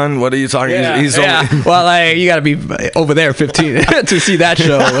 What, son? What are you talking? He's only. Well, you gotta be over there 15 to see that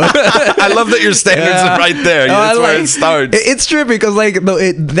show. I love that your standards are right there. That's where it starts. It's true because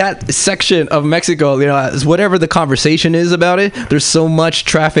that section of Mexico, whatever the conversation is about it, there's so much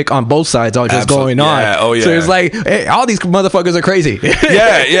traffic on both sides just going on. Yeah. Oh yeah. So it's like, hey, all these motherfuckers are crazy.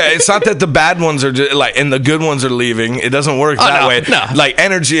 yeah. It's not that the bad ones are just like, and the good ones are leaving. It doesn't work that way. No. Like,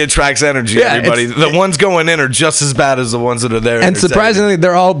 energy attracts energy. Yeah, everybody. The ones going in are just as bad as the ones that are there. And surprisingly,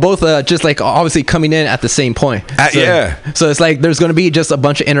 they're all both just like obviously coming in at the same point. So it's like there's going to be just a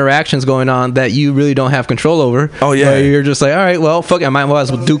bunch of interactions going on that you really don't have control over. Oh yeah. You're just like, all right, well, fuck it, I might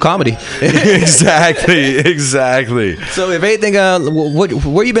as well do comedy. Exactly. So if anything,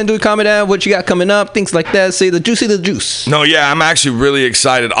 where you been doing comedy at? What you got coming up? Things like that. Say the juice. No, yeah, I'm actually really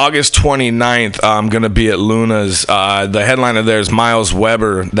excited. August 29th, I'm going to be at Luna's. The headliner there is Miles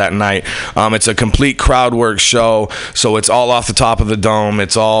Weber that night. It's a complete crowd work show, so it's all off the top of the dome.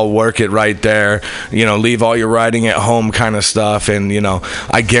 It's all work it right there. Leave all your writing at home kind of stuff, and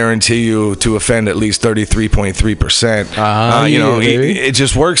I guarantee you to offend at least 33.3%. It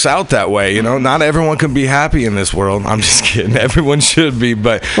just works out that way. Not everyone can be happy in this world. I'm just kidding. Everyone should be,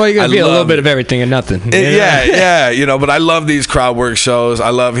 but you gotta be a little bit of everything and nothing. But I love these crowd work shows. I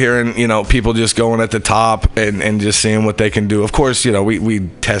love hearing people just going at the top and just seeing what they can do. Of course, we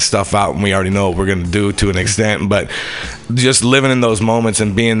test stuff out and we already know what we're gonna do to an extent, but just living in those moments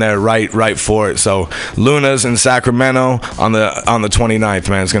and being there right for it. So Luna's in Sacramento on the 29th,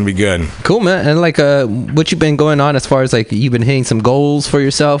 man. It's gonna be good. Cool, man. And like what you've been going on as far as like you've been hitting some goals for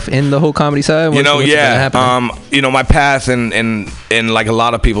yourself in the whole comedy side? My path and like a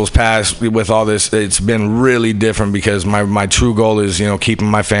lot of people's paths with all this, it's been really different because my true goal is keeping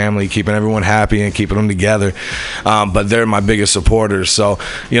my family, keeping everyone happy and keeping them together, but they're my biggest supporters. So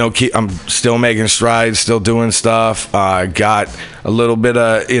I'm still making strides, still doing stuff. Got a little bit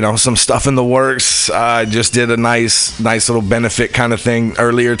of some stuff in the works. Just did a nice little benefit kind of thing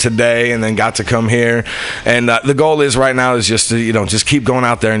earlier today, and then got to come here. And the goal is right now is just to just keep going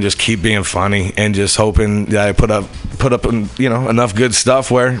out there and just keep being funny, and just hoping that I put up enough good stuff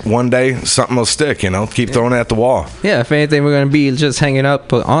where one day something will stick. Keep throwing it at the wall. Yeah, if anything, we're gonna be just hanging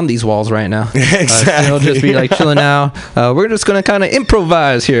up on these walls right now. Exactly. Just be like chilling out. We're just gonna kind of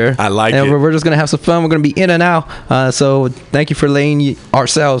improvise here. I like it. We're just gonna have some fun. We're gonna be in and out. So thank you for laying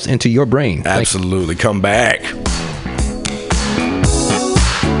ourselves into your brain. Absolutely. Come back.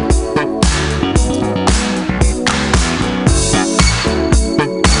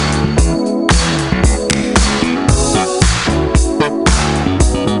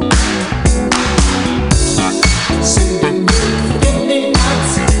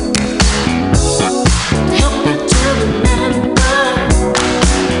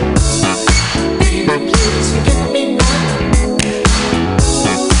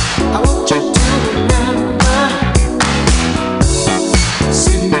 I want you to remember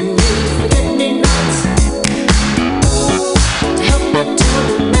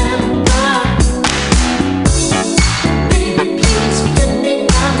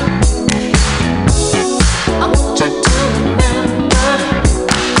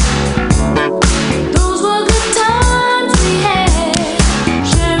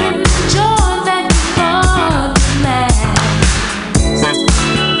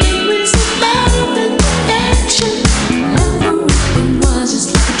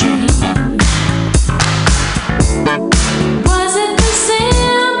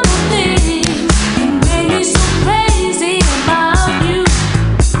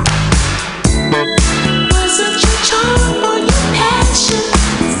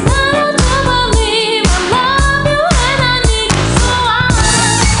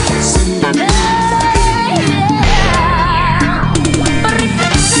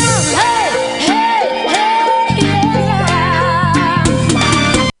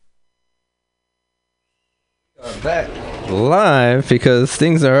back live because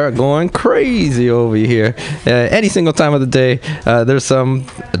things are going crazy over here. Any single time of the day, there's some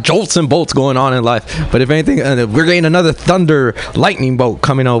jolts and bolts going on in life. But if anything, we're getting another thunder lightning bolt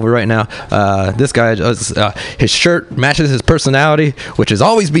coming over right now. This guy, his shirt matches his personality, which is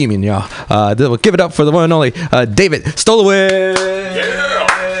always beaming, y'all. We'll give it up for the one and only David Stolowitz. Yeah.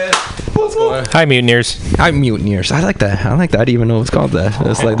 Hi, Mutineers. Hi, Mutineers. I like that. I didn't even know it's called that.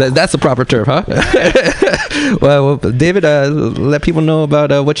 It's like that's the proper term, huh? well, David, let people know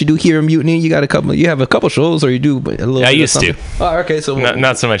about what you do here in Mutiny. You have a couple shows, or you do a little. I used to. Oh, okay. So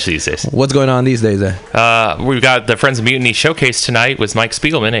not so much these days. What's going on these days, then? We've got the Friends of Mutiny showcase tonight with Mike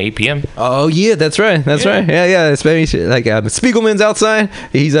Spiegelman at 8 p.m. Oh yeah, that's right. Right. Yeah. Especially like Spiegelman's outside.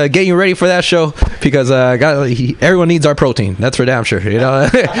 He's getting ready for that show because everyone needs our protein. That's for damn sure. You know,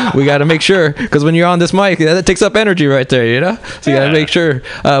 we got to make sure. Because when you're on this mic, that takes up energy right there, you know? So you gotta make sure.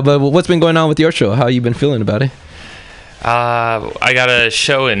 But what's been going on with your show? How you been feeling about it? I got a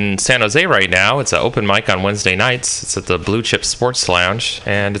show in San Jose right now. It's an open mic on Wednesday nights. It's at the Blue Chip Sports Lounge,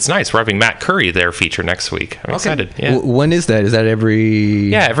 and it's nice. We're having Matt Curry there feature next week. I'm excited. Yeah. When is that? Is that every...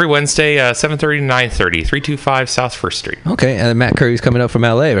 Yeah, every Wednesday, 7:30 to 9:30, 325 South First Street. Okay, and Matt Curry's coming up from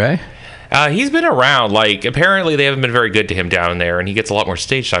LA, right? He's been around. Like, apparently they haven't been very good to him down there, and he gets a lot more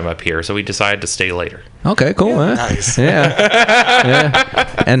stage time up here, so we decided to stay later. Okay, cool, man. Nice.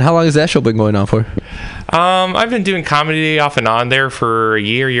 Yeah. And how long has that show been going on for? I've been doing comedy off and on there for a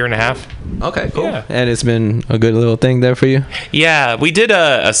year and a half. Okay, cool. Yeah. And it's been a good little thing there for you? Yeah, we did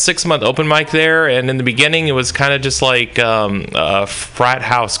a 6-month open mic there, and in the beginning it was kind of just like a frat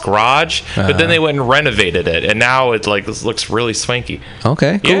house garage, but then they went and renovated it, and now it looks really swanky.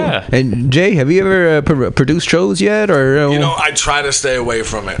 Okay, cool. Yeah. And Jay, have you ever produced shows yet, or? You know, I try to stay away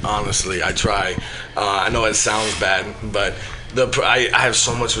from it. Honestly, I try. I know it sounds bad, but I have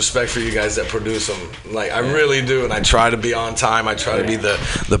so much respect for you guys that produce them. Like, I really do, and I try to be on time. I try to be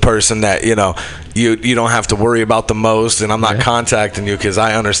the person that, you know, you don't have to worry about the most, and I'm not contacting you because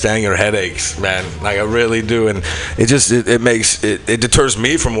I understand your headaches, man. Like, I really do, and it just it makes it deters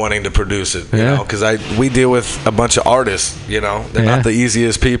me from wanting to produce it, you know, because we deal with a bunch of artists, you know. They're not the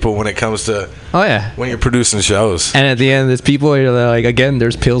easiest people when it comes to when you're producing shows. And at the end, there's people, you're like, again,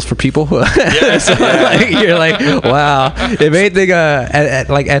 there's pills for people. So, like, you're like, wow. If anything,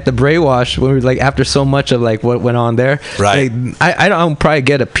 at the Brainwash, when we were like, after so much of like what went on there, right? Like, I don't probably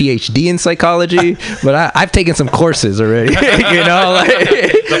get a PhD in psychology, but I've taken some courses already. You know, I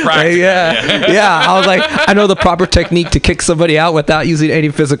was like, I know the proper technique to kick somebody out without using any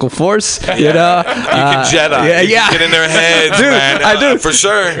physical force. You know, you can Jedi. You can get in their heads, dude. Man. I do for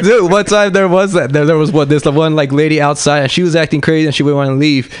sure. Dude, one time there was the one like lady outside, and she was acting crazy, and she wouldn't want to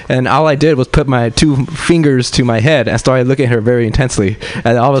leave, and all I did was put my 2 fingers to my head and started looking at her very intensely,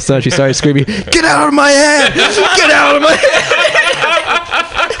 and all of a sudden she started screaming, "Get out of my head! Get out of my head!"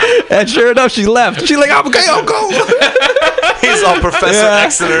 And sure enough, she left. She's like, "Okay, I'll go." He's all Professor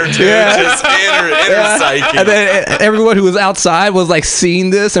Exeter, dude. Just inner psyche. And then everyone who was outside was like seeing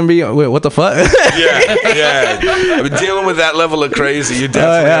this and being, "Wait, what the fuck?" I've been dealing with that level of crazy. You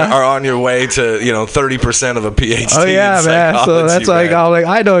definitely are on your way to 30% of a PhD. Oh yeah, in man. So that's man. like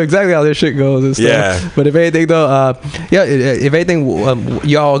I know exactly how this shit goes and stuff. Yeah. But if anything though, if anything,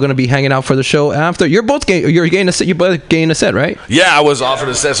 y'all are gonna be hanging out for the show after. You're both getting a set, right? Yeah, I was offered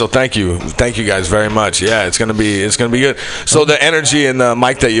a set, so thank you guys very much. Yeah, it's gonna be good. So the energy and the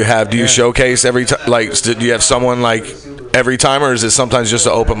mic that you have, do you showcase every time? Like, do you have someone like every time, or is it sometimes just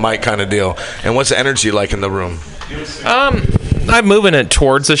an open mic kind of deal? And what's the energy like in the room? I'm moving it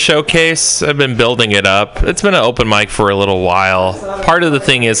towards a showcase. I've been building it up. It's been an open mic for a little while. Part of the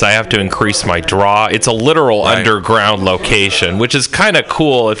thing is I have to increase my draw. It's a literal underground location, which is kind of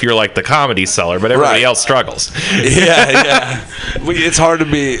cool if you're like the Comedy Cellar, but everybody else struggles. Yeah. It's hard to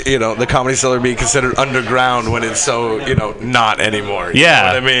be, the Comedy Cellar being considered underground when it's so, not anymore. You know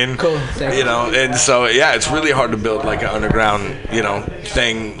what I mean? Cool. And so, it's really hard to build like an underground,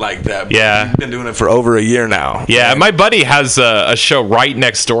 thing like that. Yeah. We've been doing it for over a year now. Yeah, my buddy has a show right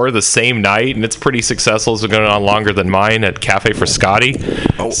next door the same night, and it's pretty successful. It's been going on longer than mine at Cafe for Scotty.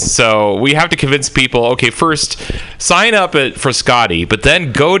 So we have to convince people, okay, first sign up for Scotty, but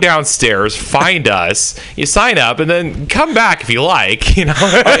then go downstairs, find us, you sign up, and then come back if you like,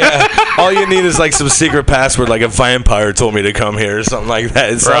 All you need is like some secret password, like a vampire told me to come here or something like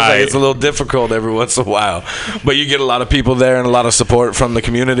that. It sounds like it's a little difficult every once in a while, but you get a lot of people there and a lot of support from the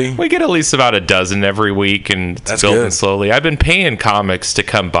community. We get at least about a dozen every week, and it's building slowly. I've been paying comics to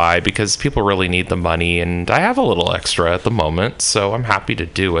come by because people really need the money, and I have a little extra at the moment, so I'm happy to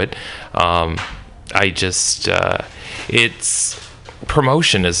do it.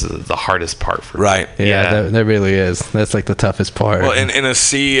 promotion is the hardest part for me. Right. Yeah, that really is. That's like the toughest part. Well, in a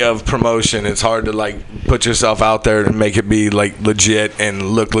sea of promotion, it's hard to like put yourself out there and make it be like legit and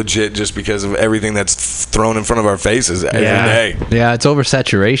look legit just because of everything that's thrown in front of our faces every day. Yeah, it's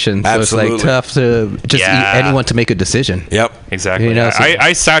oversaturation. So Absolutely. it's like tough to just anyone to make a decision. Yep. Exactly. You know, so-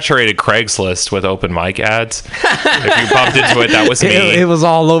 I saturated Craigslist with open mic ads. If you bumped into it, that was me. It was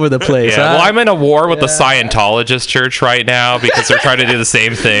all over the place. Yeah. Huh? Well, I'm in a war with the Scientologist church right now because they're trying to do the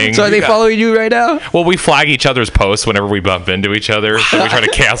same thing. So are they following you right now? Well, we flag each other's posts whenever we bump into each other. So we try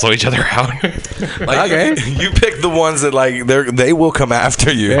to cancel each other out. Like, you pick the ones that like they will come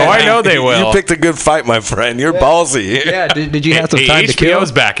after you. Oh, I know they will. You picked a good fight, my friend. You're ballsy. Yeah. Did you have some time to kill?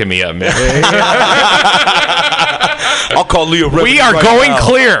 HBO's backing me up, man. I'll call Leo. We are going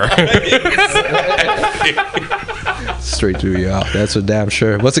clear. Straight through you out. That's for damn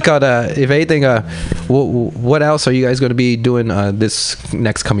sure. What's it called? If anything, what else are you guys going to be doing this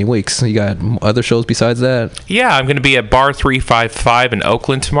next coming weeks? You got other shows besides that? Yeah, I'm going to be at Bar 355 in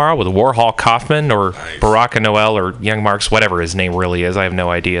Oakland tomorrow with Warhol Kaufman or Baraka Noel or Young Marks, whatever his name really is. I have no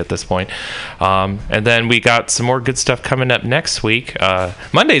idea at this point. And then we got some more good stuff coming up next week.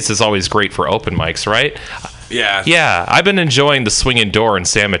 Mondays is always great for open mics, right? Yeah. Yeah, I've been enjoying the Swinging Door in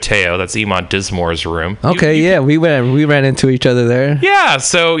San Mateo. That's Iman Dismore's room. Okay, we ran into each other there. Yeah,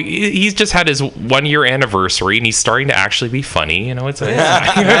 so he's just had his 1 year anniversary, and he's starting to actually be funny. You know, it's It's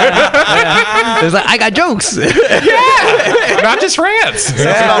like, I got jokes. not just rants. Sounds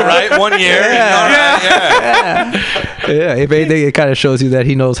about right. 1 year. Yeah. If anything, it kind of shows you that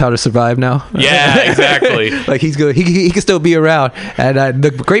he knows how to survive now. Yeah, exactly. Like he's good. He can still be around. And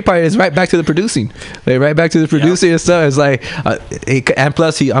the great part is right back to the producing. Like, right back to the producing and stuff. It's like, and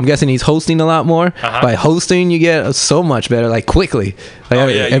plus, I'm guessing he's hosting a lot more. By hosting, you get so much better, like quickly.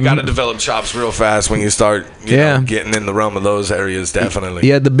 Like, You got to develop chops real fast when you start you know, getting in the realm of those areas, definitely.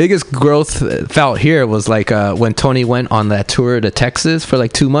 Yeah, the biggest growth felt here was like when Tony went on that tour to Texas for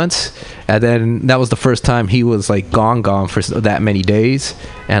like 2 months. And then that was the first time he was like gone for that many days.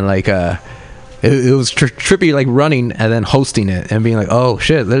 And like, it was trippy, like running and then hosting it and being like, oh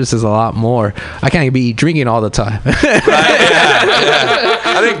shit, this is a lot more. I can't be drinking all the time. Right? Yeah.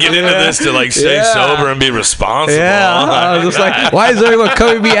 I didn't get into this to like stay sober and be responsible. Yeah, I was just like, why is everyone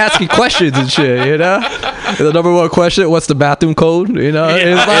coming to me asking questions and shit? You know, the number one question: what's the bathroom code? You know,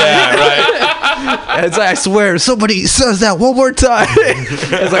 it's like, right. It's like, I swear, somebody says that one more time.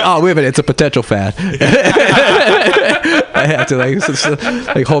 It's like, oh wait a minute, it's a potential fad. I had to like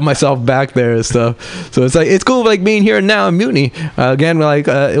hold myself back there and stuff. So it's like, it's cool like being here now in Mutiny. Again, like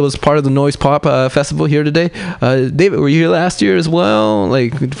it was part of the Noise Pop Festival here today. David, were you here last year as well?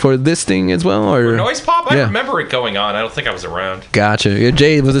 Like for this thing as well, or For Noise Pop? I remember it going on. I don't think I was around. Gotcha. Yeah,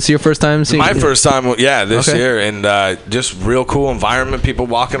 Jay, was this your first time seeing? My first time, this year, and just real cool environment. People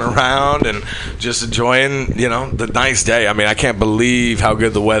walking around and just enjoying, the nice day. I mean, I can't believe how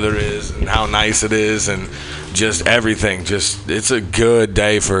good the weather is and how nice it is, and just everything. Just it's a good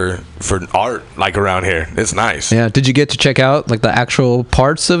day for art, like around here. It's nice. Yeah. Did you get to check out like the actual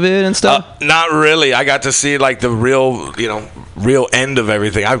parts of it and stuff? Not really. I got to see like the real end of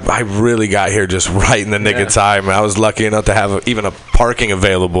everything. I really got here just right in the nick of time. I was lucky enough to have even a parking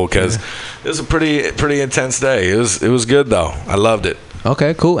available because it was a pretty intense day. It was good though. I loved it.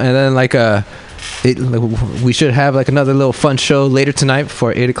 Okay, cool. And then like we should have like another little fun show later tonight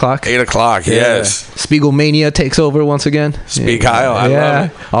for 8 o'clock. 8 o'clock, yes. Spiegelmania takes over once again. Speak Heil, I love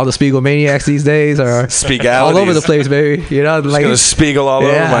it. All the Spiegelmaniacs these days are all over the place, baby. Like gonna spiegel all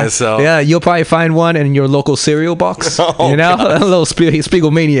over myself. Yeah, you'll probably find one in your local cereal box. A little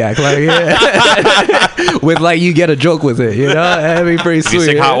Spiegelmaniac, like with like you get a joke with it. That'd be pretty sweet. You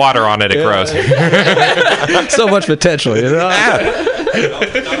stick hot water on it, it grows. So much potential, there you go.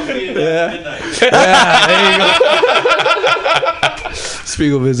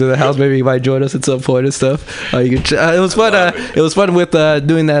 Spiegel visit the house. Maybe he might join us at some point and stuff. It was fun. It was fun with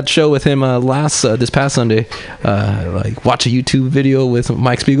doing that show with him this past Sunday. Like watch a YouTube video with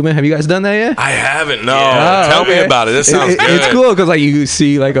Mike Spiegelman. Have you guys done that yet? I haven't. No. Tell me about it. This sounds good. It's cool because like you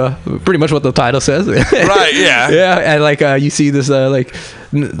see like pretty much what the title says. Right. Yeah. Yeah, and like you see this like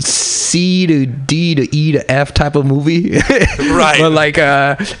C to D to E to F type of movie. Right. But like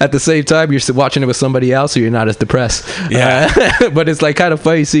at the same time you're watching it with somebody else, so you're not as depressed. Yeah. But it's like kind of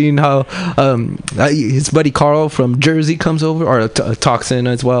funny seeing how his buddy Carl from Jersey comes over or talks in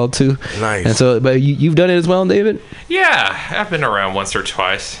as well too. Nice. And so, but you've done it as well, David? Yeah, I've been around once or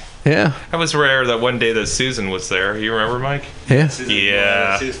twice. Yeah. I was rare that one day that Susan was there. You remember, Mike? Yeah.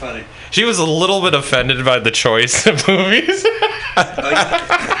 Yeah. She was funny. She was a little bit offended by the choice of movies.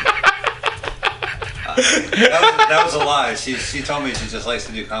 That was a lie. She told me she just likes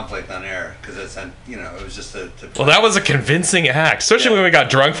to do conflict on air because it's, it was just to Well, that was a convincing act, especially when we got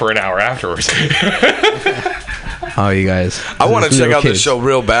drunk for an hour afterwards. Oh, you guys! I want to check out kids. this show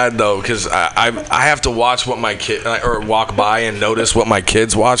real bad though, because I have to watch what my kid or walk by and notice what my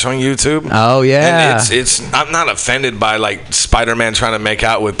kids watch on YouTube. Oh yeah, and it's I'm not offended by like Spider-Man trying to make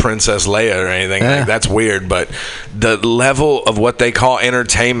out with Princess Leia or anything. Yeah. Like, that's weird, but the level of what they call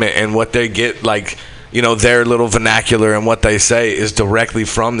entertainment and what they get like. Their little vernacular and what they say is directly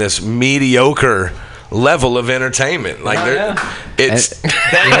from this mediocre level of entertainment. Like, it's.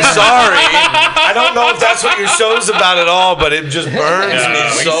 I'm sorry. I don't know if that's what your show's about at all, but it just burns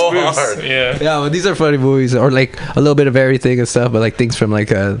me so hard. Yeah. Yeah, well, these are funny movies, or like a little bit of everything and stuff, but like things from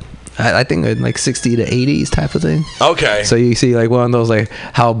like I think like 60 to 80s type of thing. Okay. So you see like one of those like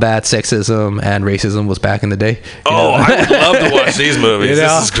how bad sexism and racism was back in the day. I would love to watch these movies.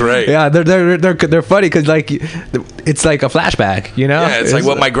 This is great. Yeah, they're funny because like it's like a flashback. Yeah, it's like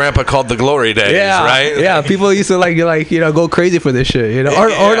what my grandpa called the glory days. Yeah, right. Yeah, people used to like go crazy for this shit.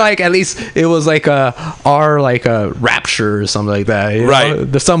 Or like at least it was like a Rapture or something like that. Right.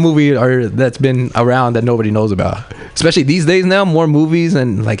 There's some movie that's been around that nobody knows about. Especially these days now, more movies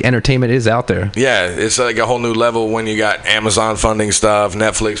and like entertainment is out there. Yeah, it's like a whole new level when you got Amazon funding stuff,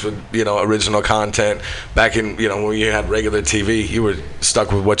 Netflix with original content. Back in when you had regular TV, you were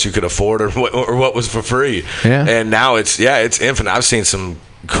stuck with what you could afford or what was for free. Yeah. And now it's infinite. I've seen some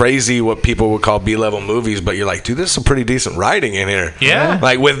crazy what people would call B-level movies, but you're like, dude, there's some pretty decent writing in here. Yeah.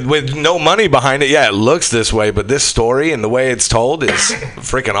 Like with no money behind it, it looks this way, but this story and the way it's told is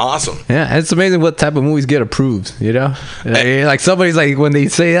freaking awesome. Yeah, and it's amazing what type of movies get approved, like somebody's like, when they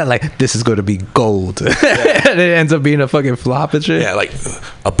say that, like, this is going to be gold. And it ends up being a fucking flop and shit. Yeah, like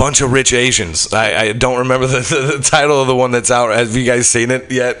A Bunch of Rich Asians. I don't remember the title of the one that's out. Have you guys seen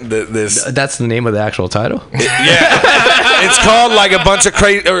it yet? That's the name of the actual title? It's called like A Bunch of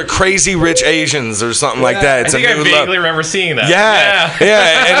Crazy Rich Asians or something like that. It's I think I vaguely remember seeing that. Yeah.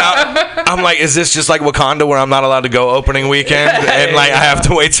 And I'm like, is this just like Wakanda where I'm not allowed to go opening weekend and like I have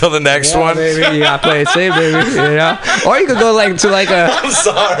to wait till the next one? Baby, you gotta play it safe, baby. Or you could go like to like a. I'm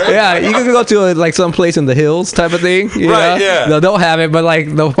sorry. Yeah, you could go to like some place in the hills type of thing. Right. Know? Yeah. They'll have it, but like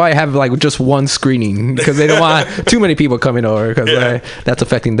they'll probably have like just one screening because they don't want too many people coming over because that's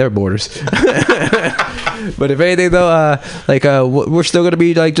affecting their borders. But if anything though, we're still gonna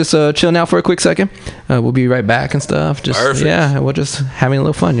be like just chilling out for a quick second. We'll be right back and stuff. Just Perfect. Yeah, we're just having a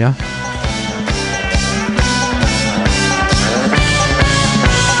little fun, y'all.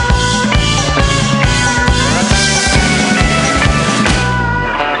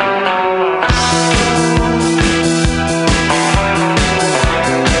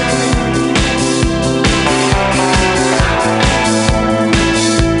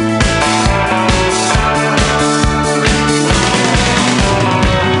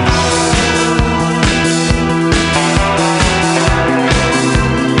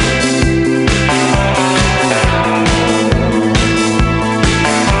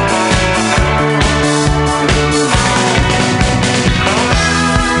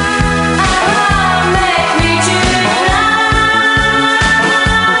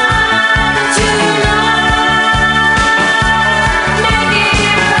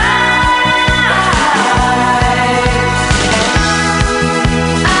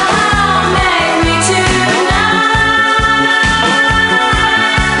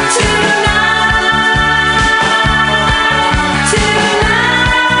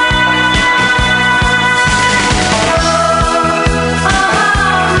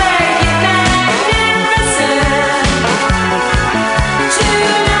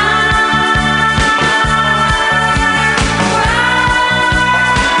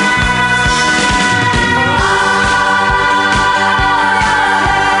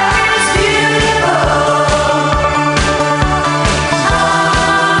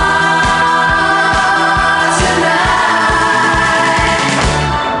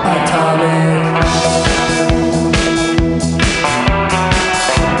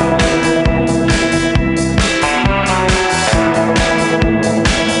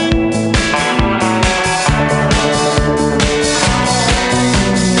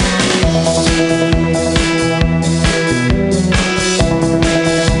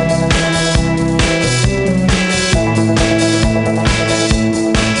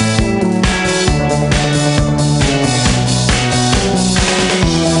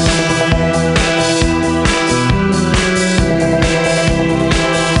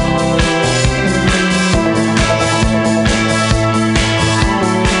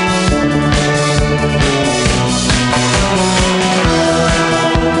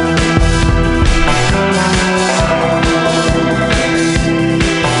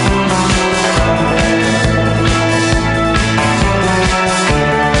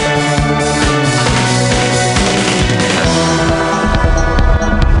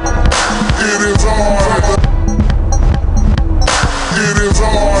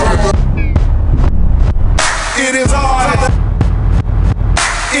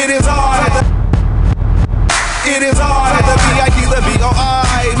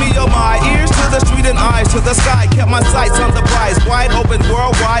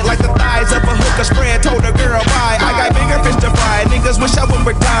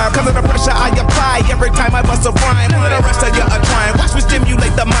 nerve, cause of the pressure I apply every time I bust a rhyme. All of the rest of you are trying, watch me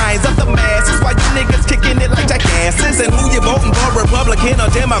stimulate the minds of the masses, while you niggas kicking it like jackasses. And who you voting for, Republican or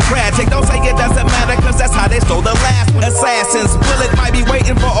Democratic? Don't say it doesn't matter, cause that's how they stole the last one. Assassins, bullet might be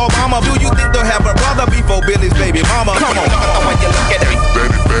waiting for Obama. Do you think they'll have a brother before Billy's baby mama? Come on, look at the way you look at it.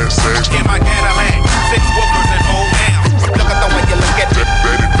 Betty Bad Sex. In my Cadillac, 6 whoopers and 4 amps. Look at the way you look at it.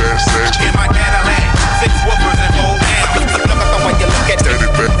 Betty Bad Sex. In my Cadillac, 6 whoopers and 4 amps. Look at the way you look at it.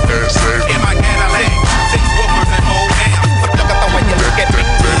 Betty Bad Sex. In my Cadillac, 6 whoopers and 4 amps. Look at the way you look at it.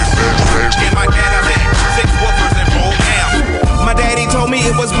 Betty Bad Sex. In my Cadillac, 6 whoopers and 4 amps. My daddy told me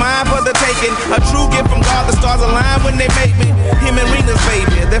it was mine for the taking. A true gift from God, the stars aligned when they made me. Him and Rena's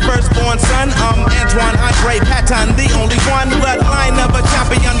baby, their firstborn son, Antoine Andre Patton, the only one bloodline of a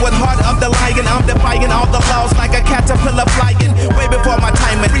champion with heart of the lion. I'm defying all the laws like a caterpillar flying. Way before my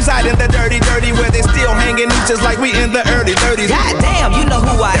time, reside in the dirty, where they still hanging just like we in the early 30s. God damn, you know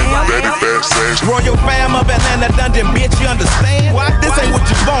who I am. Royal fam of Atlanta Dungeon, bitch, you understand? What? This ain't what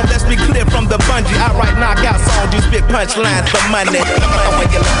you want, let's be clear from the bungee. I write knockout songs, you spit punchlines for money. Look at the way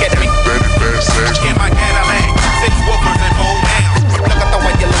you look at me. In my Cadillac, 6 whoopers and 4 amps. Look at the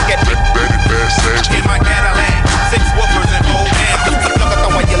way you look at me. In my Cadillac, 6 whoopers and 4 amps. Look at the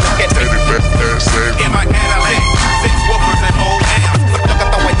way you look at me. In my Cadillac, 6 whoopers and 4 amps. Look at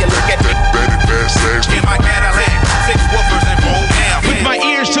the way you look at me. In my Cadillac, 6 whoopers and 4 amps. With my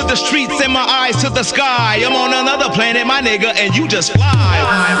ears to the streets and my eyes to the sky, I'm on another planet, my nigga, and you just fly.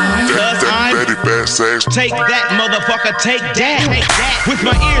 Cause I'm take that, motherfucker, take that. With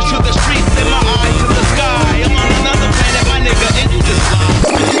my ears to the streets and my eyes to the sky, I'm on another planet, my nigga, and you just fly.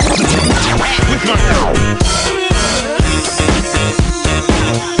 With my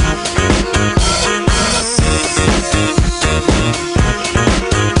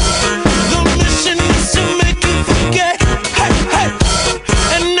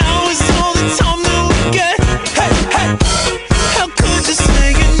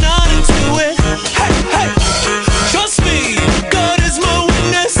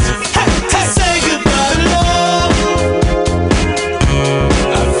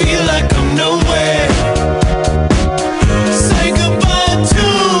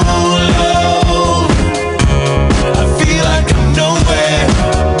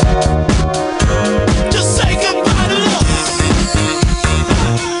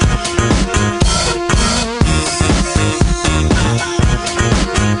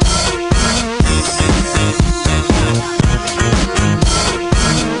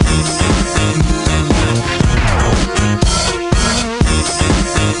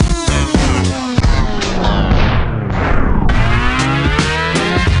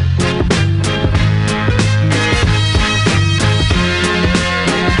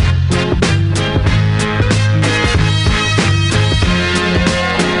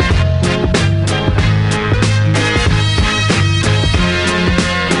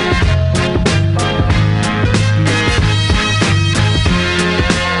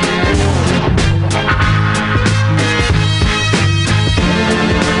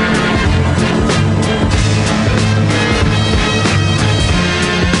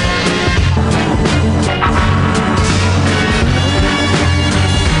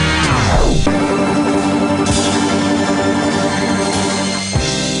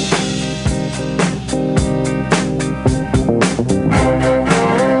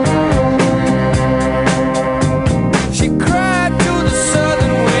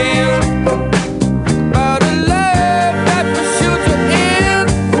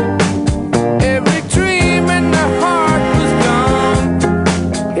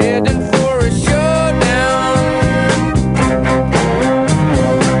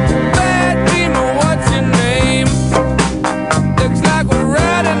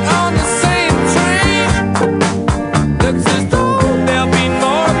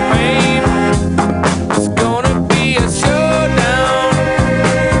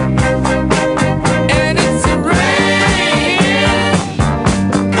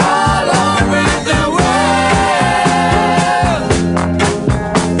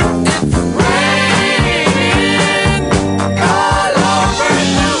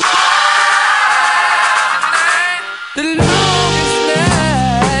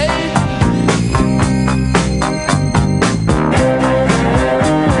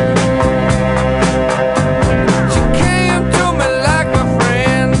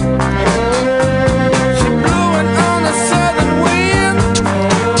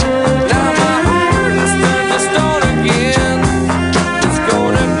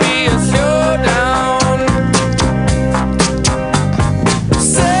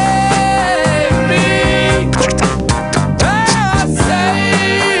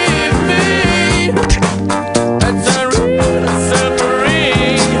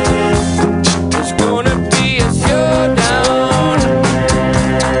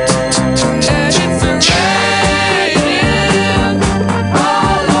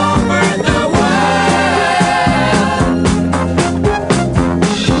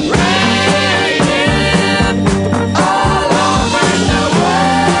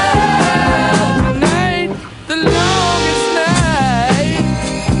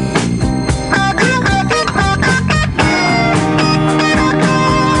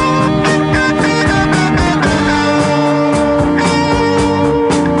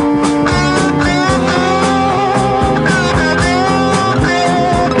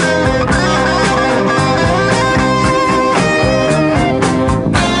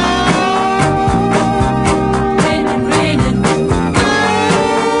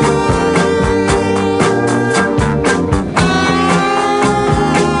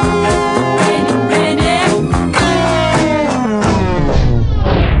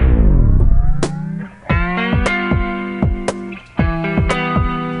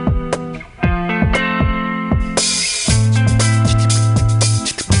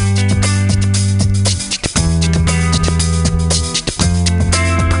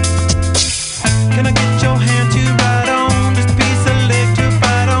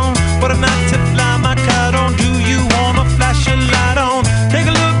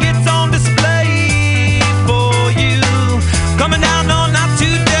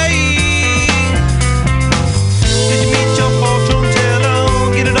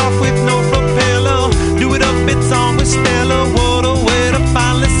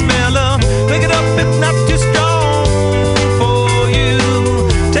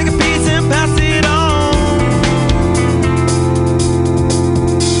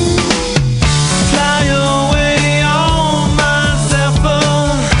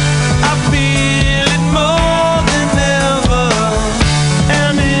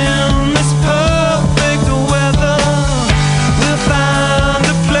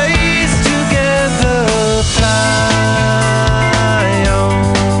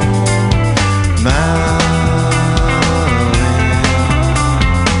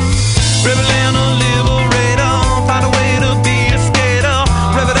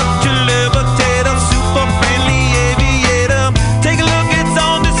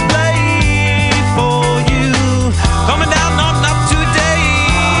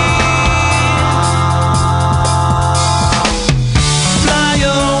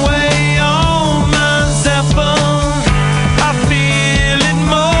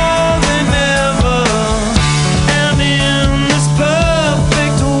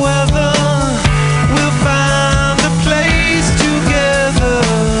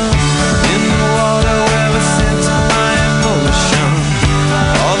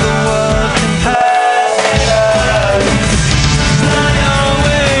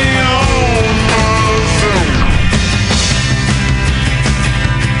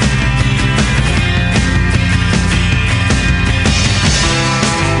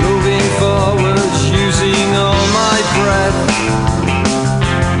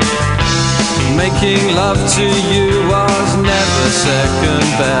making love to you was never second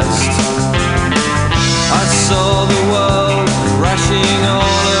best. I saw the world crashing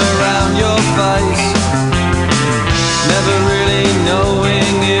all around your face, never really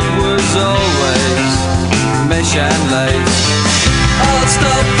knowing it was always mesh and lace. I'll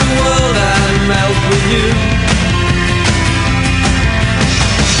stop the world and melt with you.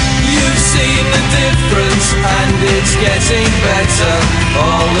 You've seen the difference and it's getting better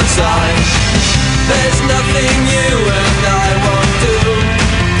all the time. There's nothing you and I won't do.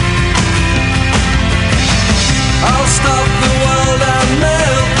 I'll stop the world and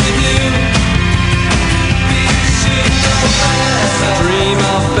melt with you. We should know better. Dream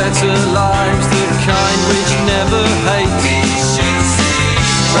of better lives, the kind which never hate. We should see.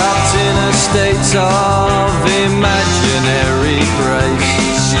 Trapped in a state of imaginary grace. We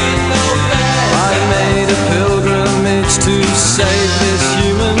should know better. I made a pilgrimage to save this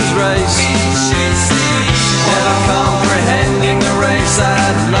human's race. We should see. Never comprehending the race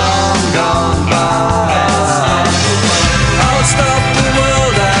that long gone by. I'll stop the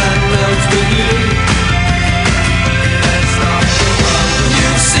world and melt with you.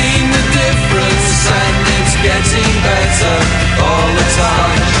 You've seen the difference and it's getting better all the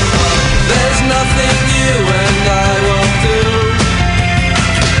time. There's nothing you and I won't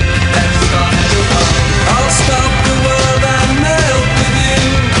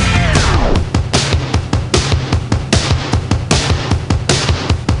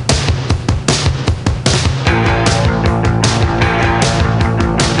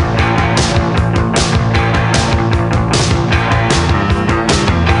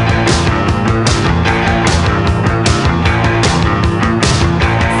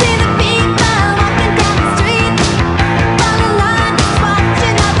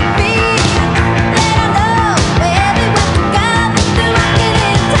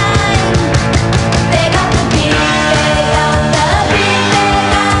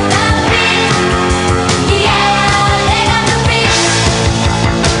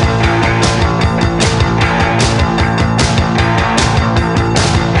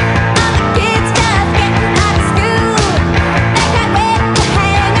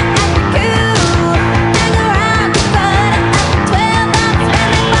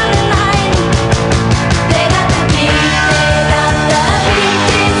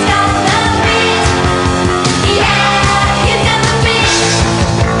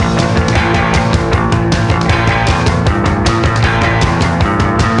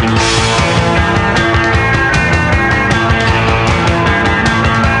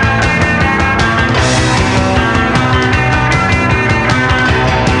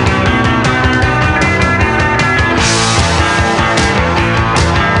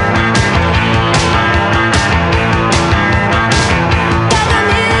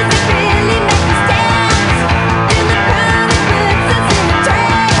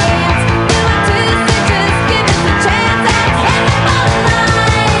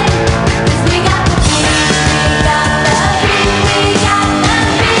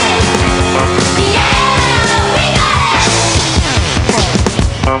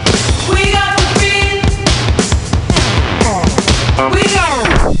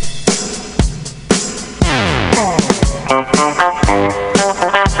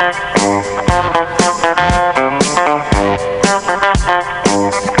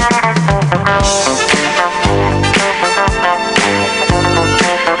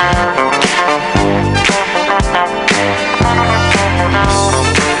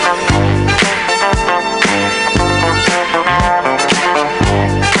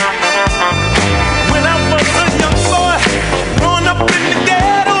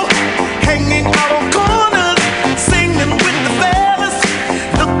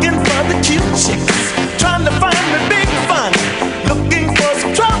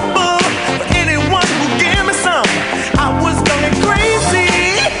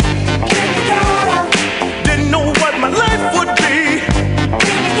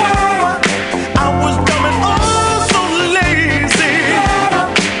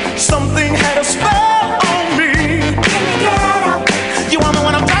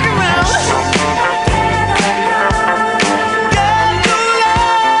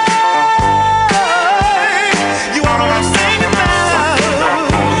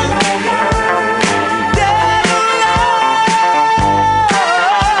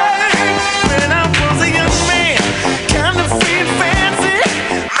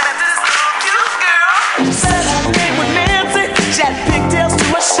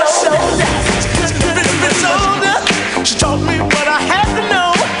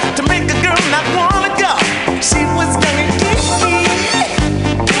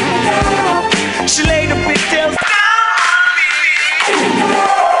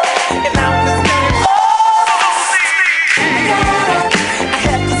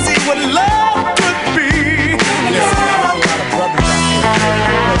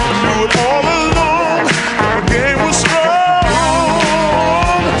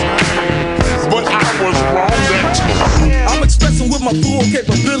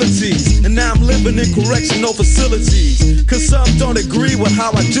living in correctional facilities. Cause some don't agree with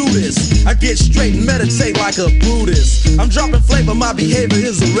how I do this. I get straight and meditate like a Buddhist. I'm dropping flavor, my behavior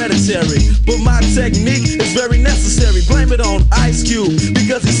is hereditary, but my technique is very necessary. Blame it on Ice Cube,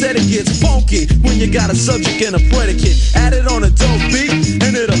 because he said it gets funky when you got a subject and a predicate. Add it on a dope beat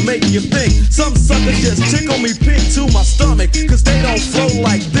and it'll make you think. Some suckers just tickle me pink to my stomach, cause they don't flow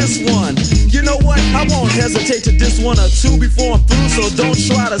like this one. You know what? I won't hesitate to diss one or two before I'm through, so don't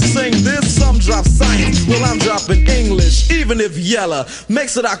try to sing this. Some drop science, well I'm dropping English. Even if Yella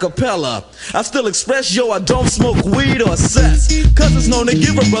makes it a cappella, I still express, yo, I don't smoke weed or cess, cause it's known to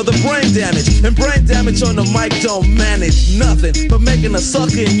give a brother brain damage. And brain damage on the mic don't manage nothing but making a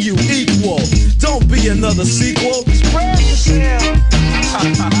sucker and you equal. Don't be another sequel. Spread yourself.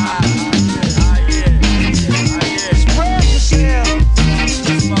 Spread yourself.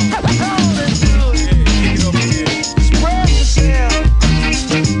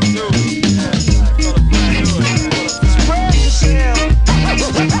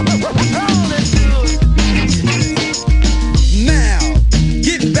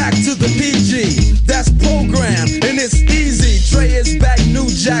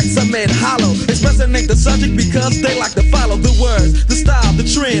 Jacks are made hollow, expressing ain't the subject because they like to follow the words, the style, the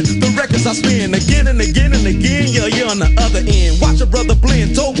trend, the records I spin again and again and again. You're on the other end. Watch a brother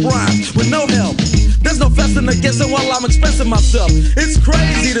blend dope rhymes with no help. There's no festin' or guessing while I'm expressing myself. It's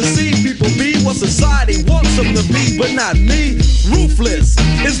crazy to see people be what society wants them to be, but not me. Ruthless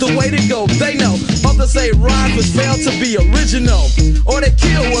is the way to go. They know others say rhymes which fail to be original, or they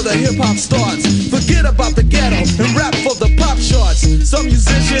kill where the hip hop starts. Forget about the ghetto and rap for the pop charts. Some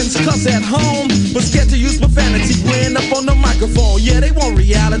musicians cuss at home, but scared to use profanity when up on the microphone. Yeah, they want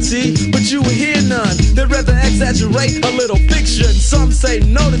reality, but you will hear none. They'd rather exaggerate a little fiction. Some say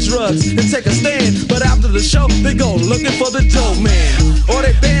no to drugs and take a stand, but after the show, they go looking for the dope man. Or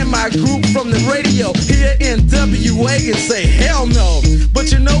they ban my group from the radio here in WA and say hell no.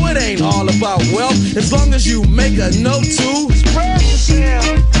 But you know it ain't all about wealth, as long as you make a note to spread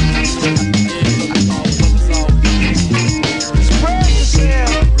yourself.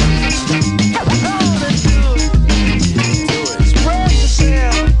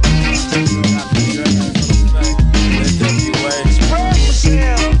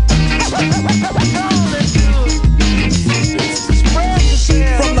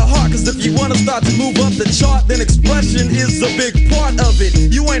 Start to move up the chart, then expression is a big part of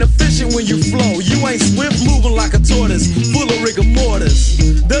it. You ain't efficient when you flow, you ain't swift moving like a tortoise, full of rigor mortis.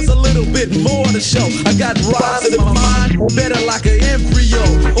 There's a little bit more to show. I got rhymes in my mind, better like an embryo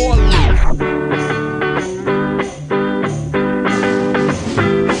or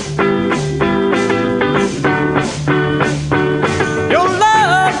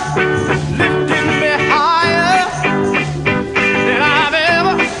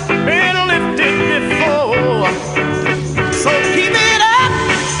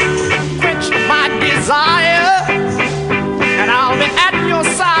and I'll be at your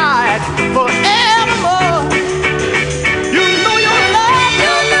side forevermore. You know you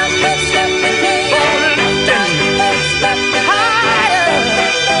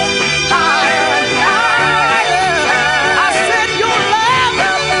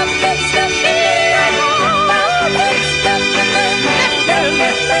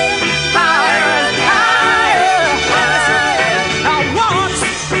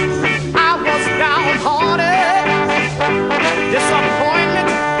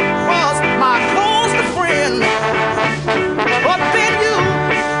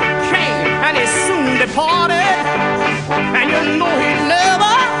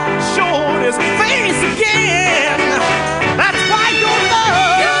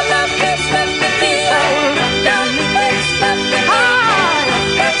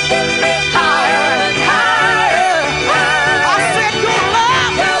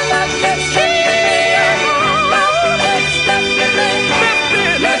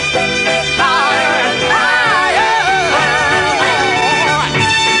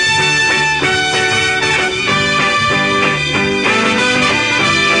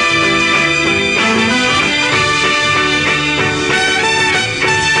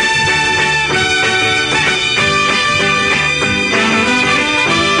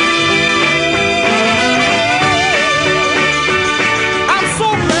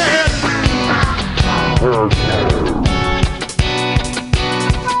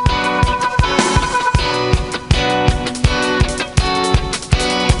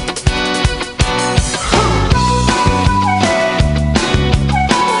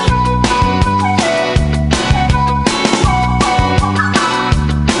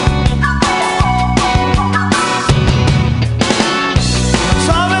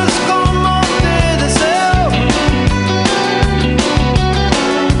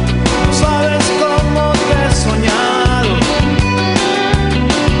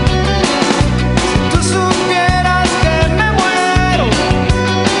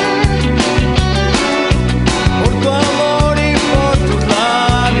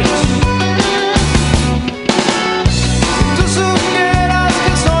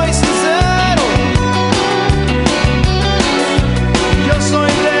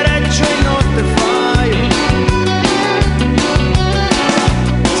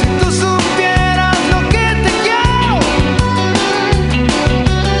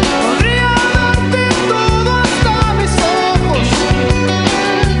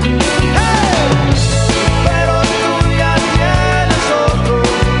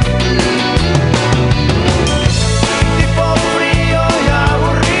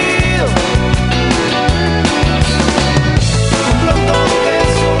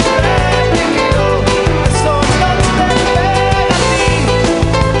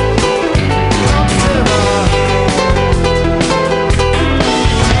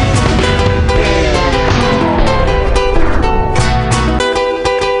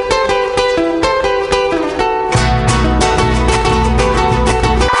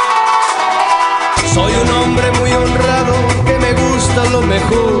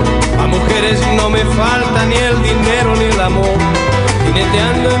yo. A mujeres no me falta ni el dinero ni el amor.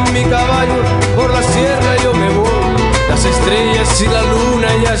 Jineteando en mi caballo por la sierra yo me voy. Las estrellas y la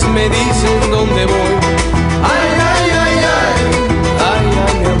luna ellas me dicen dónde voy. Ay, ay, ay, ay, ay,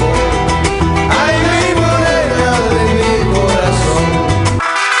 ay, mi amor. Ay, mi morena de mi corazón.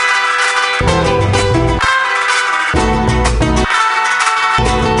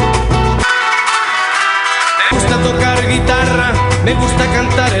 Me gusta tocar guitarra, me gusta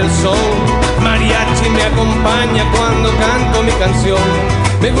cantar el son. Mariachi me acompaña cuando canto mi canción.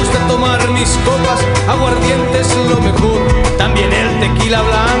 Me gusta tomar mis copas, aguardiente es lo mejor. También el tequila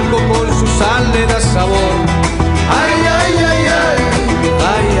blanco con su sal le da sabor. Ay, ay, ay, ay,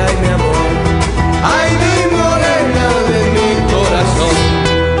 ay, ay, mi amor. Ay, mi morena de mi corazón.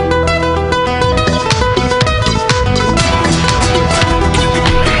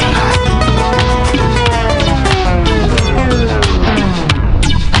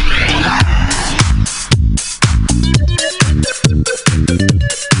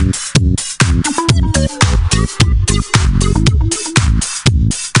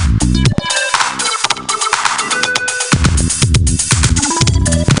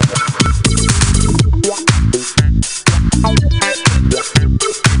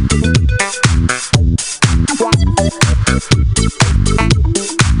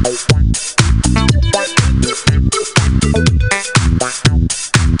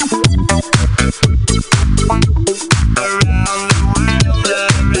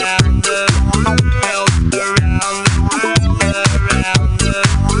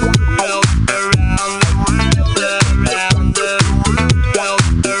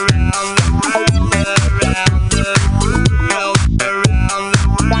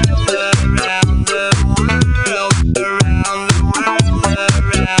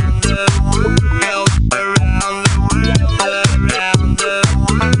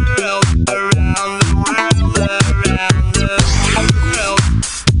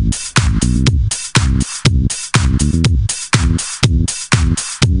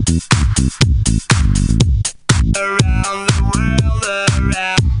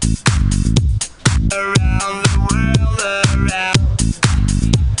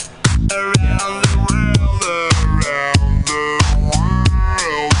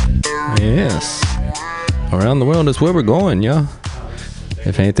 That's where we're going, yo.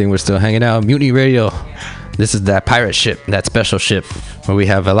 If anything, we're still hanging out. Mutiny Radio. This is that pirate ship, that special ship, where we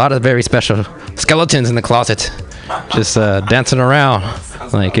have a lot of very special skeletons in the closet, just dancing around,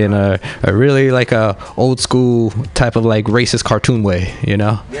 like in a really like a old school type of like racist cartoon way, you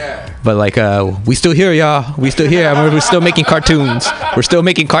know? Yeah. But like we still here, y'all. We still here. I mean, we're still making cartoons. We're still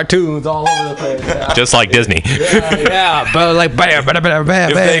making cartoons all over the place. Yeah. Just like Disney. Yeah, but like bam, bam, bam, bam,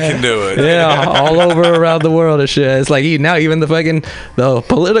 if they can do it. Yeah, all over around the world and shit. It's like now even the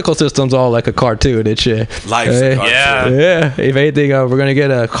political system's all like a cartoon and shit. Life's a cartoon. Yeah. If anything, we're gonna get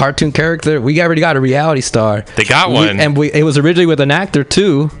a cartoon character. We already got a reality star. They got one, it was originally with an actor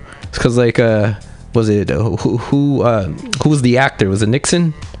too. Because like was it who was the actor? Was it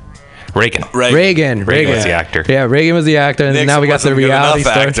Nixon? Reagan was the actor. Yeah, Reagan was the actor, and Nixon now we got the reality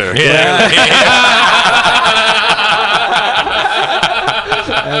star. Actor. Yeah,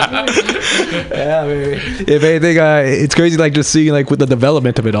 baby. If anything, it's crazy, like just seeing like with the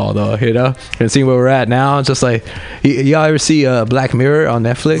development of it all, though, you know, and seeing where we're at now. It's just like y'all ever see Black Mirror on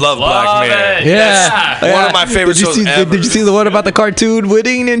Netflix? Love Black Mirror. Yeah. One of my favorite shows ever. Did you see the one about the cartoon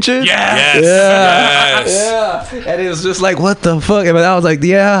winning and shit? Yes. And it was just like, what the fuck? And I was like,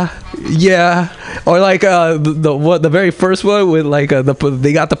 yeah. Or like the very first one with like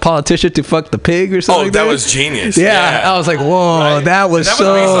they got the politician to fuck the pig or something. Oh, that was genius. Yeah, I was like, whoa, right. that was based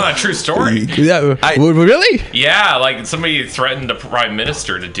on a true story. Yeah, really? Yeah, like somebody threatened the prime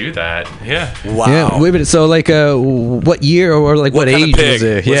minister to do that. Yeah. Wow. Yeah, wait a minute. So like, what year or like what age was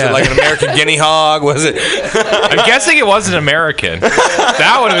it? Was it like an American guinea hog? Was it? I'm guessing it wasn't American.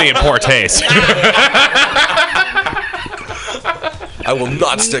 That would be in poor taste. I will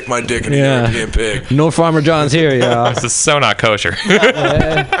not stick my dick in a European pig. No Farmer John's here, y'all. This is so not kosher.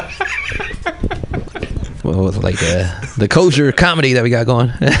 Well, like the kosher comedy that we got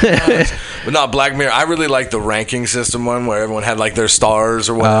going. But not Black Mirror. I really like the ranking system one where everyone had like their stars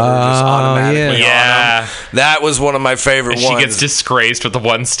or whatever just automatically. Yeah. That was one of my favorite ones. She gets disgraced with the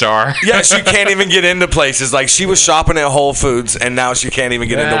 1 star. Yeah, she can't even get into places. Like she was shopping at Whole Foods and now she can't even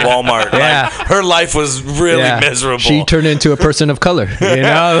get into Walmart. Yeah. Like, her life was really miserable. She turned into a person of color. You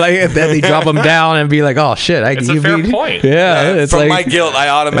know, like then they drop them down and be like, "Oh shit, it's a fair point." Yeah, it's from like, my guilt, I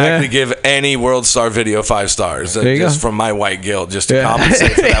automatically give any World Star video 5 stars. Just from my white guilt, just to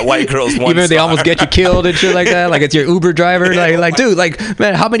compensate for that white girl's 1 Even if they almost get you killed and shit like that, like it's your Uber driver, like dude, like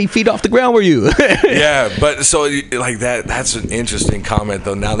man, how many feet off the ground were you? Yeah, but so like that's an interesting comment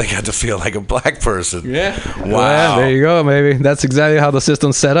though. Now they got to feel like a black person. Yeah. Wow. Well, there you go. Maybe that's exactly how the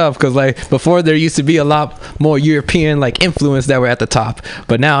system's set up. Because like before, there used to be a lot more European like influence that were at the top,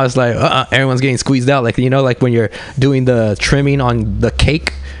 but now it's like everyone's getting squeezed out. Like like when you're doing the trimming on the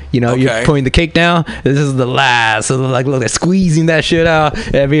cake. You're putting the cake down. This is the last. So like, look, they're squeezing that shit out.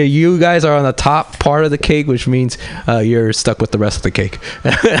 I mean, you guys are on the top part of the cake, which means you're stuck with the rest of the cake.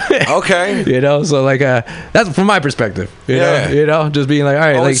 Okay. So like that's from my perspective. You know, just being like, all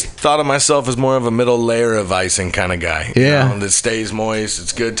right. I always like, thought of myself as more of a middle layer of icing kind of guy. Yeah. That stays moist.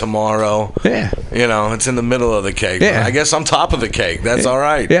 It's good tomorrow. Yeah. It's in the middle of the cake. Yeah. I guess I'm top of the cake. That's all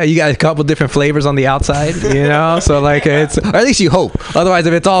right. Yeah, you got a couple different flavors on the outside. So like it's, or at least you hope. Otherwise,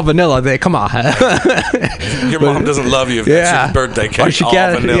 if it's all vanilla, then come on. Your mom doesn't love you if that's your birthday cake. All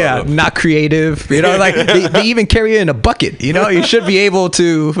vanilla. Yeah, not creative. Like they even carry it in a bucket. You should be able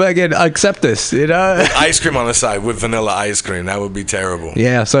to fucking accept this. Ice cream on the side with vanilla ice cream. That would be terrible.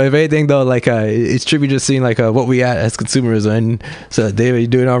 Yeah. So if anything though, like it's trippy just seeing like what we at as consumers. And so David, you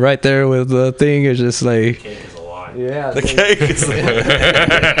doing all right there with the thing? It's just like. Yeah, the cake is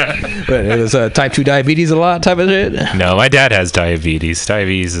but it was type 2 diabetes a lot type of shit. No, my dad has diabetes.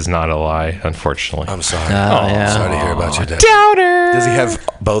 Diabetes is not a lie, unfortunately. I'm sorry. Yeah. Sorry to hear about your dad. Doubter. Does he have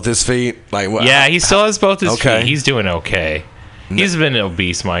both his feet? Like what? Yeah, he still has both his Okay. feet. He's doing okay. He's been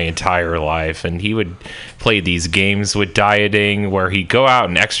obese my entire life, and he would play these games with dieting where he'd go out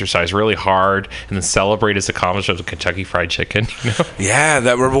and exercise really hard and then celebrate his accomplishments with Kentucky Fried Chicken. Yeah,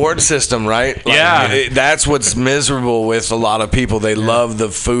 that reward system, right? Like, yeah. That's what's miserable with a lot of people. They love the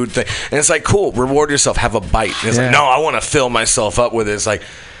food thing. And it's like, cool, reward yourself, have a bite. And it's like, no, I want to fill myself up with it. It's like,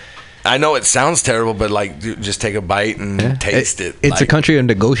 I know it sounds terrible, but like, just take a bite and taste it. It's like, a country of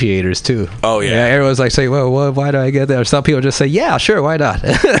negotiators too. Oh yeah. Everyone's like, say, well, why do I get that? Or some people just say, yeah, sure, why not?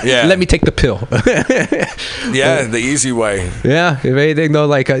 Yeah. Let me take the pill. Yeah, the easy way. Yeah, if anything though,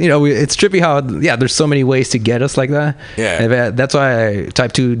 like it's trippy how there's so many ways to get us like that. Yeah. And that's why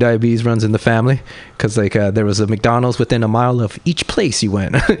type 2 diabetes runs in the family, because like there was a McDonald's within a mile of each place you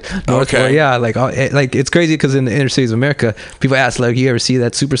went. Okay. Yeah, like it's crazy because in the inner cities of America, people ask like, you ever see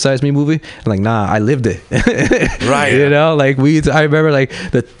that Super Size Me movie? I'm like, nah, I lived it. Right. Like I remember like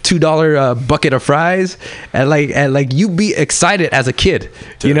the $2 bucket of fries, and like you be excited as a kid,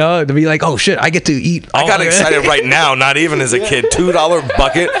 Dude. to be like, oh shit, I get to eat. I got excited right now, not even as a kid. $2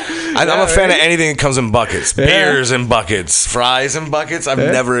 bucket. I'm a fan of anything that comes in buckets. Beers in buckets, fries in buckets. I've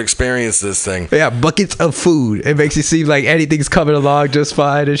never experienced this thing. Yeah, buckets of food. It makes you seem like anything's coming along just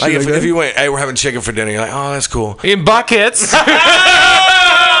fine and shit. Like if you went, hey, we're having chicken for dinner, you're like, oh, that's cool. In buckets.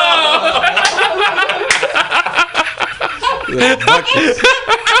 Buckets.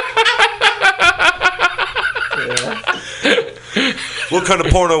 What kind of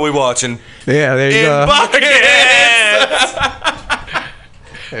porno are we watching? Yeah, there you In go. buckets.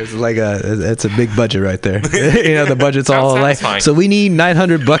 It's like it's a big budget right there. The budget's all like. So we need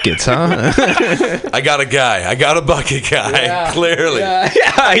 900 buckets, huh? I got a guy. I got a bucket guy. Clearly.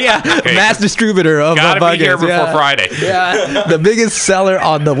 Yeah. Okay. Mass distributor of Gotta buckets. be here before Friday. Yeah, the biggest seller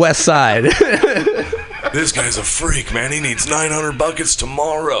on the west side. This guy's a freak, man. He needs 900 buckets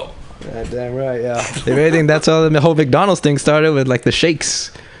tomorrow. Yeah, damn right. Yeah. If anything, that's how the whole McDonald's thing started with, like the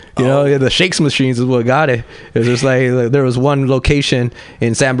shakes. The shakes machines is what got it. It was just like there was one location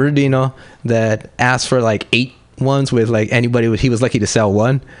in San Bernardino that asked for like 8 ones with like anybody. He was lucky to sell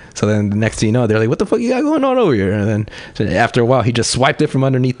one. So then the next thing you know, they're like, what the fuck you got going on over here? And then after a while, he just swiped it from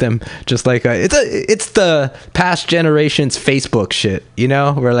underneath them. Just like it's the past generation's Facebook shit,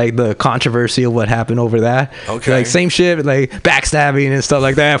 where like the controversy of what happened over that. Okay. Like same shit, like backstabbing and stuff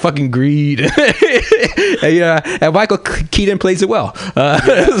like that. Fucking greed. And Michael Keaton plays it well.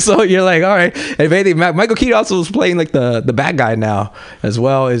 So you're like, all right. And if anything, Michael Keaton also was playing like the bad guy now as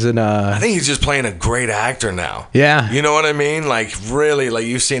well. I think he's just playing a great actor now. Yeah. You know what I mean? Like really, like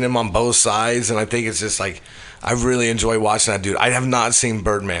you've seen him on both sides, and I think it's just like I really enjoy watching that dude. I have not seen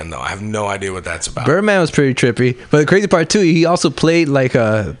Birdman though. I have no idea what that's about. Birdman was pretty trippy, but the crazy part too, he also played like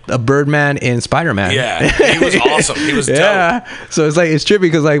a Birdman in Spider-Man. Yeah, he was awesome. He was dope. So it's trippy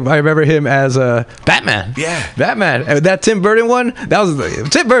because like I remember him as Batman. Yeah, Batman. That Tim Burton one,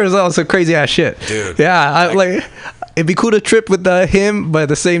 Tim Burton was also crazy ass shit, dude. Yeah, it'd be cool to trip with him, but at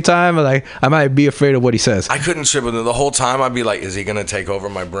the same time, like I might be afraid of what he says. I couldn't trip with him the whole time. I'd be like, is he gonna take over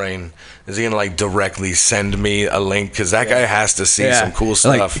my brain? Is he gonna like directly send me a link? Because that guy has to see some cool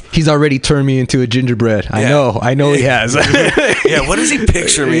stuff. Like, he's already turned me into a gingerbread. I know he has. Yeah, what does he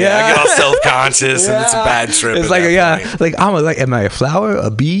picture me? I get all self-conscious and it's a bad trip. It's like like I'm like, am I a flower, a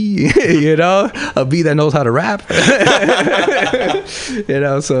bee? You know, a bee that knows how to rap. You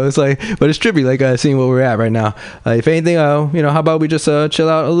know, so it's like, but it's trippy, like seeing where we're at right now. If anything, you know, how about we just chill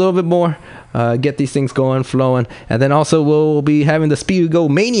out a little bit more, get these things going, flowing, and then also we'll be having the Speed Go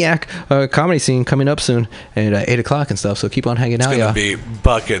Maniac comedy scene coming up soon at 8 o'clock and stuff. So keep on hanging out, y'all. It's gonna be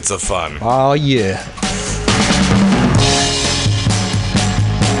buckets of fun. Oh yeah.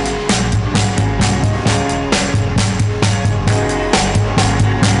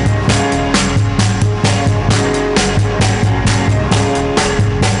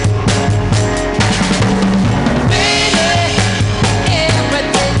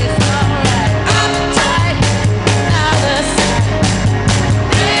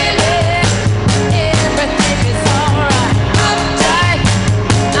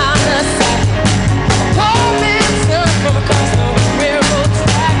 Poor man's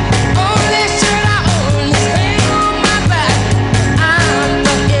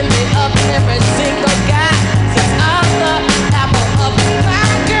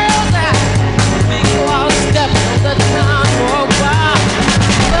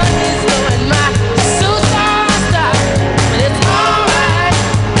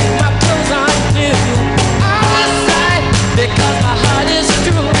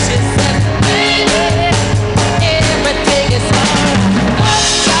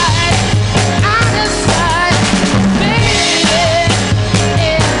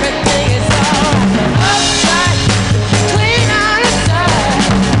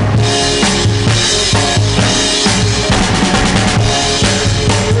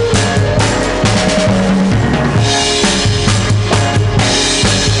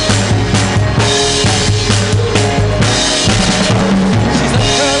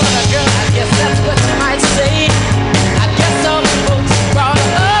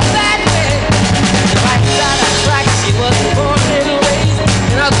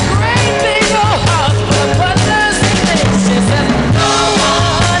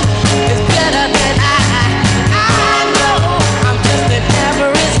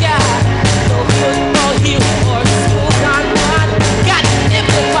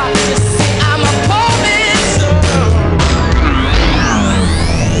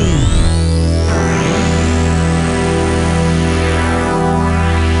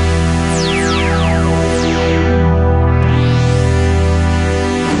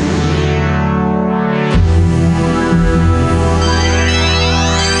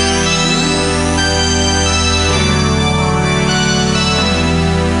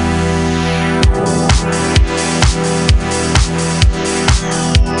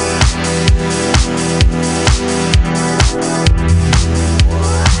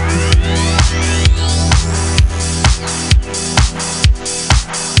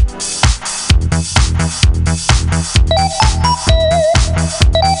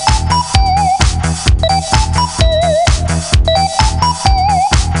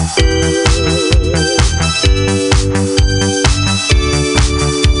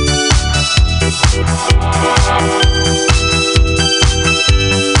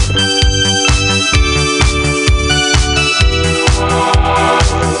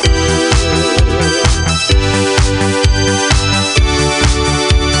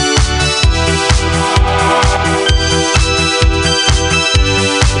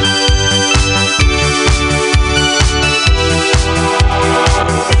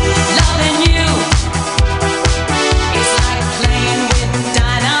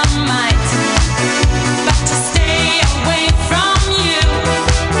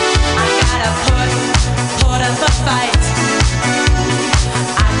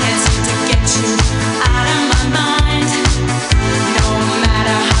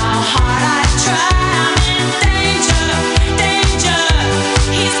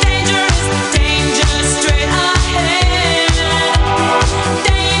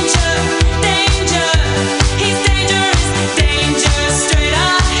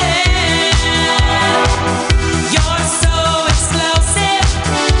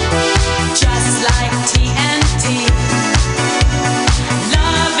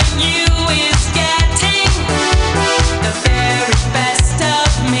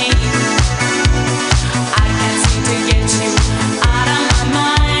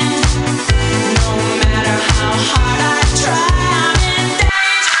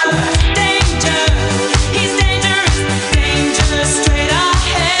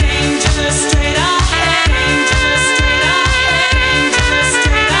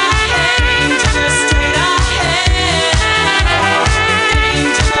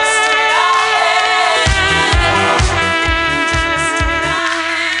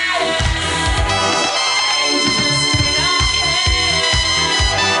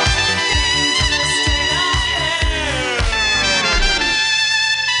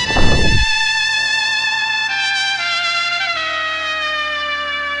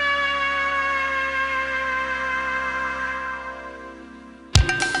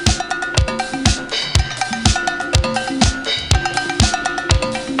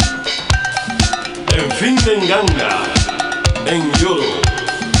En fin de enganga, en yodo.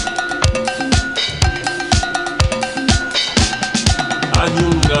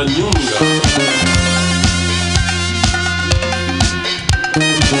 Anyunga nyunga.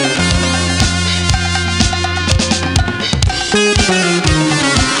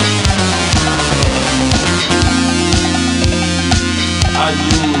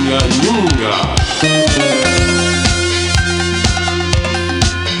 Anyunga nyunga.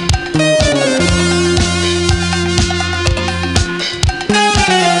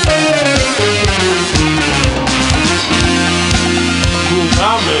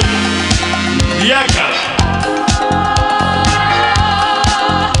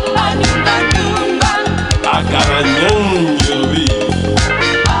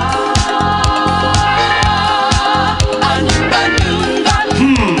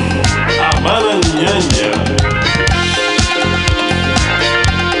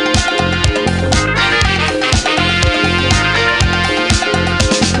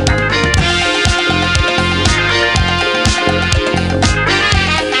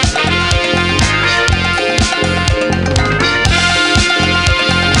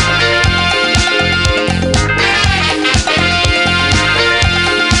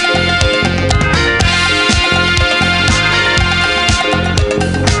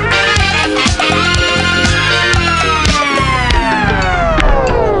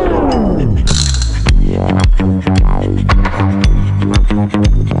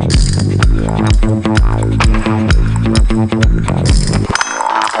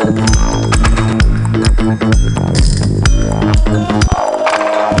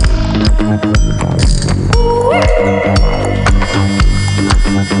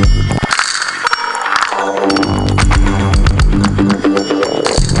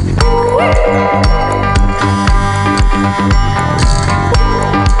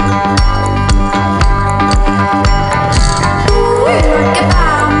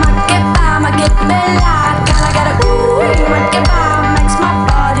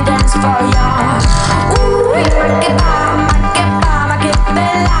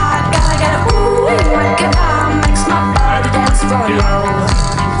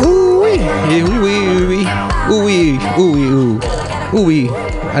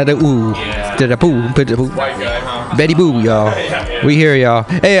 Betty Boo, y'all. We hear y'all.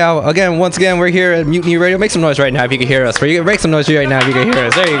 Hey, y'all. Once again, we're here at Mutiny Radio. Make some noise right now if you can hear us. Make some noise right now if you can hear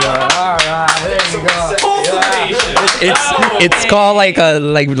us. There you go. All right, there you go. It's called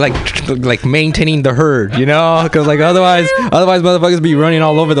like maintaining the herd, you know, because like otherwise motherfuckers be running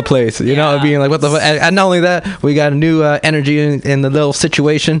all over the place, you know, being like what the fuck. And not only that, we got a new energy in the little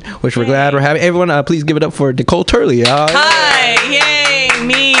situation, which we're glad we're having. Everyone, please give it up for Nicole Turley, y'all. Hi, yay,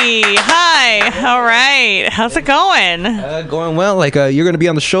 me. Hi, all right. How's it going? Going well. Like you're gonna be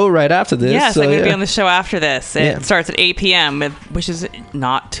on the show right after this. Yes, I'm gonna be on the show after this. It starts at 8 p.m., which is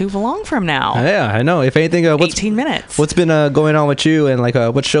not too long from now. Yeah, I know. If anything, 18 minutes. What's been going on with you, and like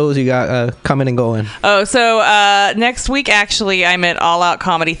what shows you got coming and going? Oh, so next week actually, I'm at All Out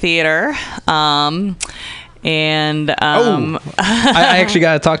Comedy Theater. And I actually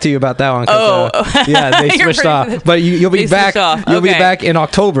got to talk to you about that one. Yeah, they switched off. But you'll be back. You'll be back in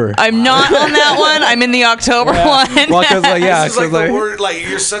October. I'm not on that one. I'm in the October one. Well, because this is like the word. Like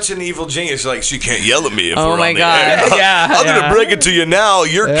you're such an evil genius. Like she can't yell at me. If we're my on god! The air. I'm gonna break it to you now.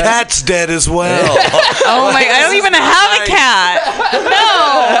 Your cat's dead as well. Oh my! I don't even have a cat. No.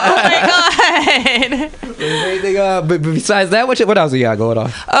 Oh my god. But besides that, what else you got going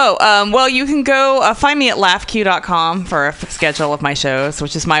on? Well, you can go find me at laughq.com for a schedule of my shows,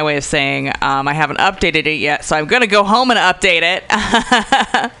 which is my way of saying I haven't updated it yet, so I'm going to go home and update it.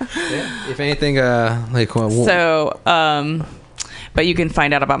 If anything, but you can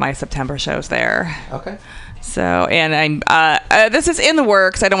find out about my September shows there. Okay. So, and I'm this is in the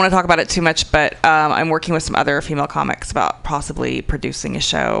works. I don't want to talk about it too much, but I'm working with some other female comics about possibly producing a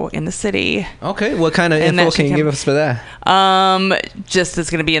show in the city. Okay, what kind of info can you give us for that? Just it's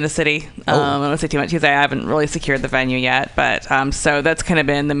going to be in the city. I don't want to say too much because I haven't really secured the venue yet, but so that's kind of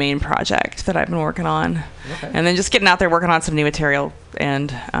been the main project that I've been working on. Okay. And then just getting out there working on some new material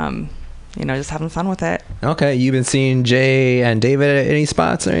and just having fun with it. Okay, you've been seeing Jay and David at any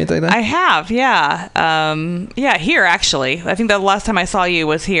spots or anything like that? I have, yeah. Here actually. I think the last time I saw you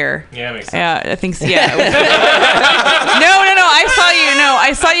was here. Yeah, makes sense. Yeah, I think so. Yeah. No.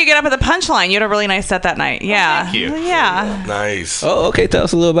 I saw you get up at the Punchline. You had a really nice set that night. Yeah. Thank you. Yeah. Nice. Oh, okay. Tell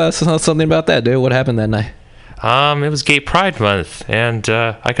us a little about something about that, dude. What happened that night? It was Gay Pride Month, and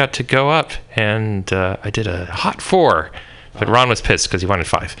I got to go up, and I did a Hot 4 But Ron was pissed because he wanted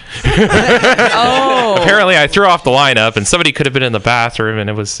 5. Oh. Apparently, I threw off the lineup, and somebody could have been in the bathroom, and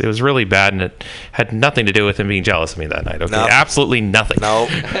it was really bad, and it had nothing to do with him being jealous of me that night. Okay, Nope. absolutely nothing. No.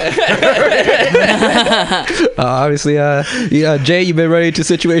 Obviously, Jay, you've been running into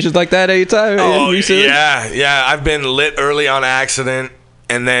situations like that anytime? Oh, recently? yeah. I've been lit early on accident.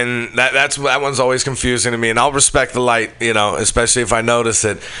 And then that one's always confusing to me, and I'll respect the light, especially if I notice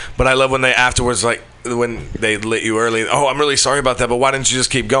it. But I love when they afterwards, like when they lit you early. Oh, I'm really sorry about that, but why didn't you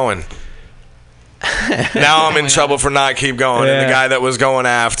just keep going? Now I'm in trouble for not keep going, and the guy that was going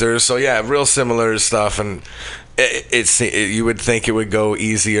after. So yeah, real similar stuff, and you would think it would go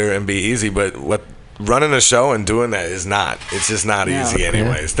easier and be easy, but what? Running a show and doing that is not. It's just not easy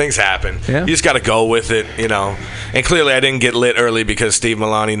anyways. Yeah. Things happen. Yeah. You just got to go with it, And clearly I didn't get lit early because Steve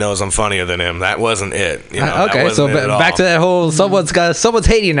Milani knows I'm funnier than him. That wasn't it. Okay, so back to that whole someone's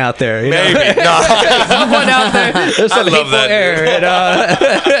hating out there. Maybe. No. Someone out there. There's some hateful air.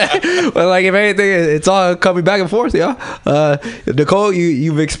 But like if anything, it's all coming back and forth, Nicole,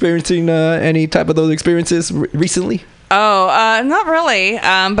 you've experiencing any type of those experiences recently? Oh, not really.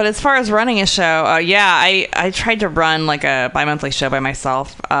 But as far as running a show, I tried to run like a bi-monthly show by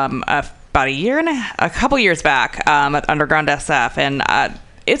myself about a couple years back at Underground SF, and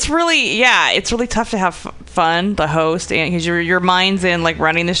it's really tough to have fun to host, because your mind's in like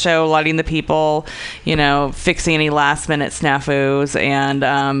running the show, letting the people, fixing any last minute snafus, and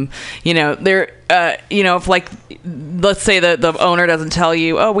if like let's say the owner doesn't tell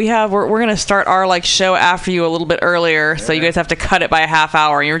you, oh, we're gonna start our like show after you a little bit earlier, so you guys have to cut it by a half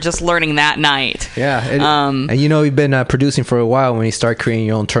hour, and you're just learning that night. And you've been producing for a while. When you start creating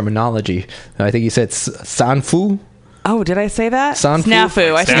your own terminology, I think you said sanfu. Oh, did I say that? Snafu.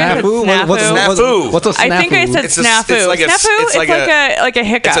 Snafu. I think snafu. I said snafu. What's a snafu? I think I said snafu. It's like a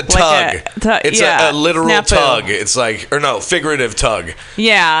hiccup. It's a tug. It's a literal snafu. tug. It's like, figurative tug.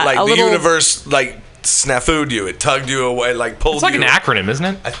 Yeah. Like the universe, snafu'd you. It tugged you away, pulled you. It's like an acronym, isn't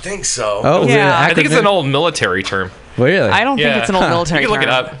it? I think so. Oh, yeah. I think it's an old military term. Really? I don't think it's an old military term. You can look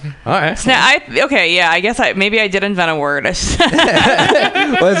it up. All right. I guess maybe I did invent a word. Well,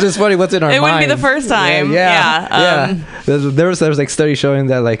 it's just funny what's in our mind. It wouldn't be the first time. Yeah. There was like studies showing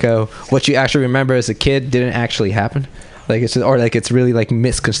that what you actually remember as a kid didn't actually happen. It's really like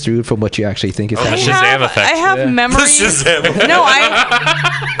misconstrued from what you actually think is happening. The Shazam effect. I have memories. The Shazam effect. No,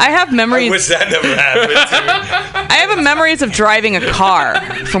 I have memories. I wish that never happened to me. I have memories of driving a car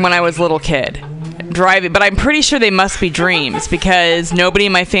from when I was a little kid. But I'm pretty sure they must be dreams because nobody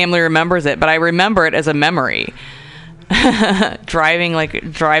in my family remembers it, but I remember it as a memory. driving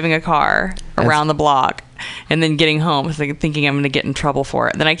a car around the block and then getting home thinking I'm going to get in trouble for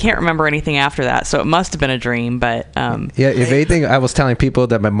it. Then I can't remember anything after that, so it must have been a dream. But if anything, I was telling people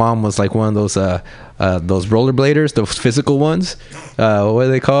that my mom was like one of those rollerbladers, those physical ones. What are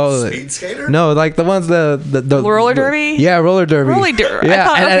they called? Speed skater? No, like the ones the roller derby. Yeah, roller derby. Roller derby.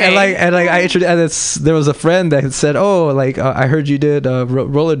 Yeah, there was a friend that had said, "Oh, I heard you did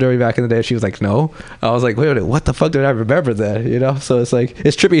roller derby back in the day." She was like, "No." I was like, "Wait a minute, what the fuck did I remember that?" So it's like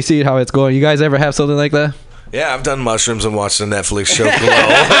it's trippy to see how it's going. You guys ever have something like that? Yeah, I've done mushrooms and watched the Netflix show Glow.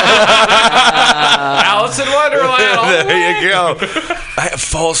 Alice in Wonderland. There you go. I have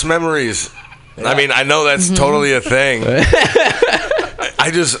false memories. Yeah. I mean, I know that's totally a thing.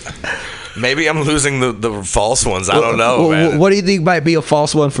 Maybe I'm losing the false ones. I don't know, man. What do you think might be a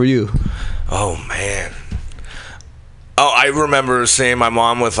false one for you? Oh, man. Oh, I remember seeing my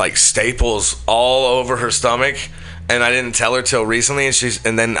mom with staples all over her stomach. And I didn't tell her till recently,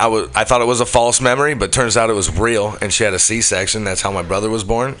 and then I thought it was a false memory, but turns out it was real, and she had a C-section. That's how my brother was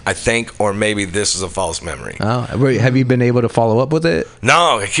born, I think, or maybe this is a false memory. Oh, have you been able to follow up with it?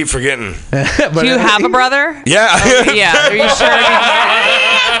 No, I keep forgetting. Do you have a brother? Yeah. Oh, yeah. Are you sure?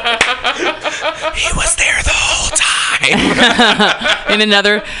 He was there the whole time. In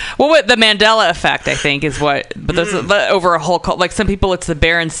another, the Mandela effect, I think, is what. But there's over a whole cult. Some people it's the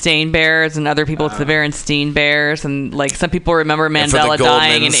Berenstain Bears, and other people it's the Berenstain Bears, and some people remember Mandela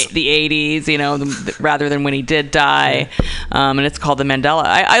dying in the 80s, rather than when he did die, and it's called the Mandela.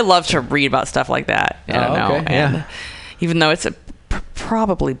 I love to read about stuff like that. I don't know, okay. Yeah. Even though it's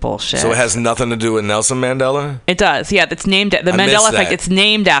probably bullshit. So it has nothing to do with Nelson Mandela? It does. Yeah, it's named the Mandela effect. It's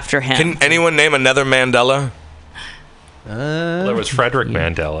named after him. Can anyone name another Mandela? There was Frederick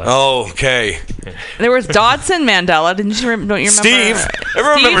Mandela. Oh, okay. There was Dodson Mandela. Don't you remember? Steve.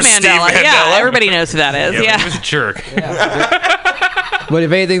 Everyone remembers Steve Mandela. Yeah, everybody knows who that is. Yeah. He was a jerk. But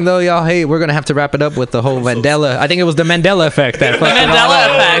if anything, though, y'all, hey, we're going to have to wrap it up with the whole Mandela. I think it was the Mandela effect. The Mandela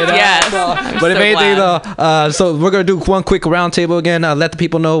effect, yes. But if anything, though, so we're going to do one quick round table again. Let the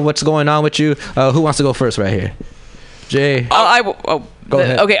people know what's going on with you. Who wants to go first right here? Jay. Go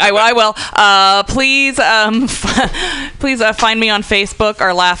ahead. Okay, I will. Please find me on Facebook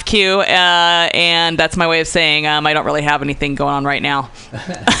or LaughQ, and that's my way of saying I don't really have anything going on right now.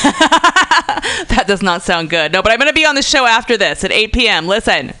 That does not sound good. No, but I'm going to be on the show after this at 8 p.m.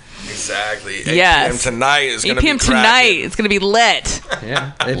 Listen. Exactly. 8 yes. p.m. tonight is going to be 8 p.m. tonight. It's going to be lit.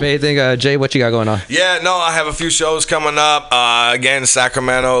 Yeah. If anything, Jay, what you got going on? Yeah, no, I have a few shows coming up. Again,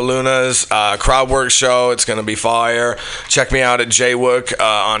 Sacramento Luna's Crowdwork show. It's going to be fire. Check me out at Jaywook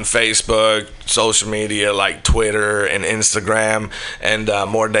on Facebook, social media like Twitter and Instagram, and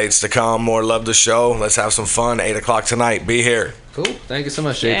more dates to come. More love the show. Let's have some fun. 8 o'clock tonight. Be here. Cool. Thank you so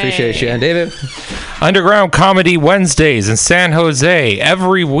much, Jay. Appreciate you. And David? Underground Comedy Wednesdays in San Jose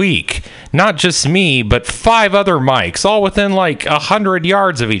every week. Not just me, but 5 other mics, all within like 100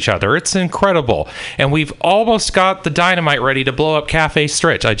 yards of each other. It's incredible. And we've almost got the dynamite ready to blow up Cafe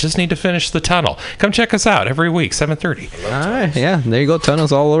Stritch. I just need to finish the tunnel. Come check us out every week, 7:30. All right. Yeah, there you go.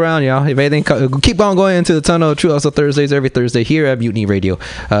 Tunnels all around, y'all. If anything, keep on going into the tunnel. True Also Thursdays, every Thursday here at Mutiny Radio.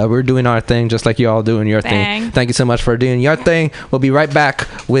 We're doing our thing just like you all doing your thing. Thank you so much for doing your thing. We'll be right back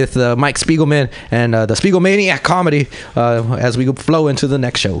with Mike Spiegelman and the Spiegelmaniac comedy as we flow into the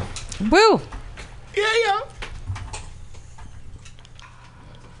next show. Woo! Yeah.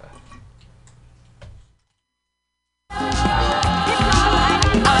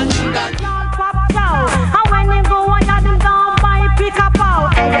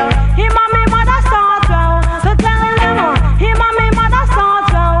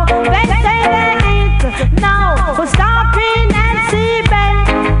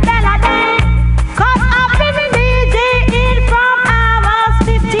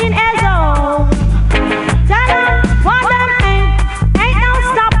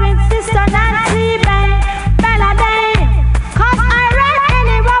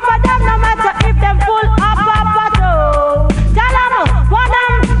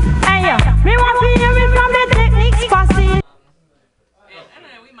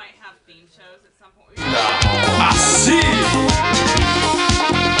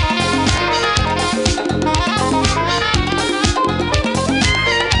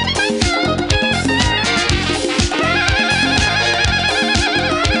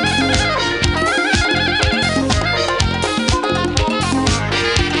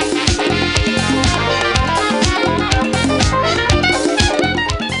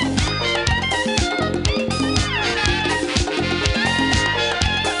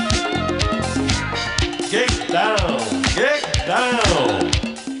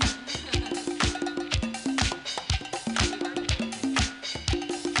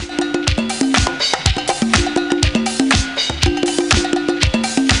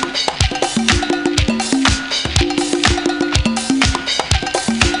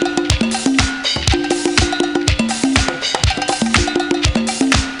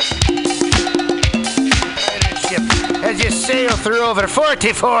 Through over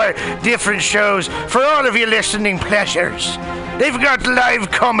 44 different shows for all of your listening pleasures. They've got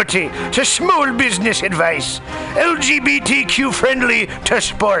live comedy to small business advice, LGBTQ friendly to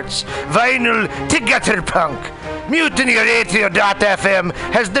sports, vinyl to gutter punk. MutinyRadio.fm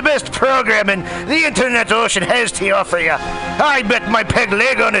has the best programming the internet ocean has to offer you. I bet my peg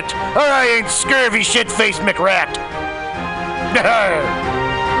leg on it, or I ain't scurvy shit-faced McRat.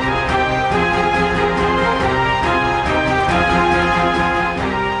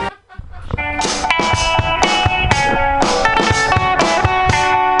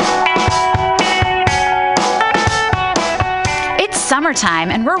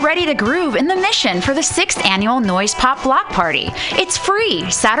 Summertime, and we're ready to groove in the Mission for the 6th annual Noise Pop Block Party. It's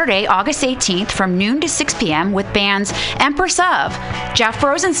free Saturday, August 18th from noon to 6 p.m. with bands Empress of, Jeff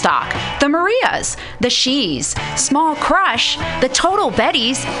Rosenstock, The Marias, The Shees, Small Crush, The Total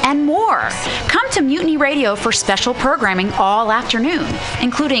Bettys, and more. Come to Mutiny Radio for special programming all afternoon,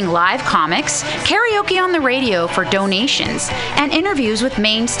 including live comics, karaoke on the radio for donations, and interviews with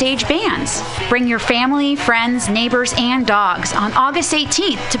main stage bands. Bring your family, friends, neighbors, and dogs on August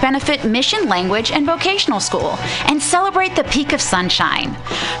 18th to benefit Mission Language and Vocational School and celebrate the peak of sunshine.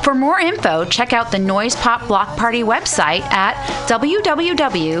 For more info, check out the Noise Pop Block Party website at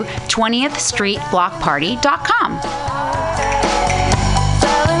www.20thstreetblockparty.com.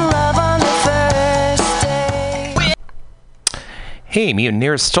 Hey,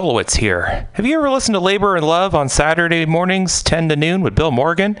 Mutineer Stolowitz here. Have you ever listened to Labor and Love on Saturday mornings, 10 to noon with Bill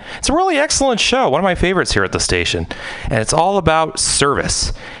Morgan? It's a really excellent show, one of my favorites here at the station. And it's all about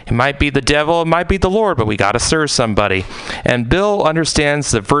service. It might be the devil, it might be the Lord, but we gotta serve somebody. And Bill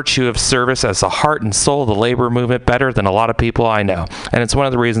understands the virtue of service as the heart and soul of the labor movement better than a lot of people I know. And it's one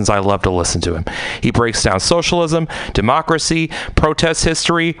of the reasons I love to listen to him. He breaks down socialism, democracy, protest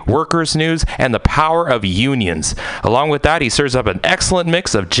history, workers' news, and the power of unions. Along with that, he serves up an excellent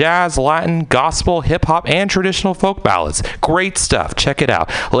mix of jazz, Latin, gospel, hip-hop, and traditional folk ballads. Great stuff. Check it out.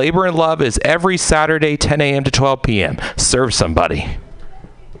 Labor and Love is every Saturday, 10 a.m. to 12 p.m. Serve somebody.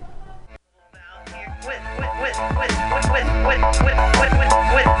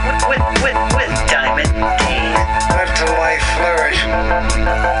 Diamond King. Let the life flourish. We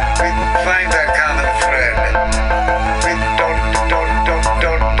find that common thread. We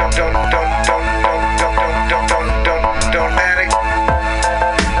don't panic.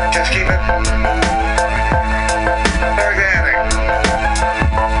 Just keep it organic.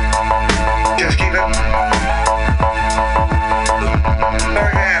 Just keep it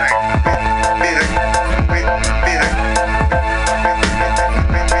organic. Be the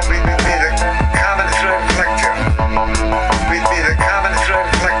common thread collective. We'd be the common thread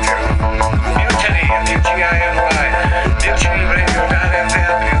collective. Mutiny, M-U-T-I-N-Y.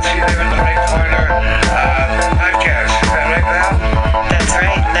 MutinyRadio.fm. You'll see there in the right corner. Podcast. Is that right, Val? That's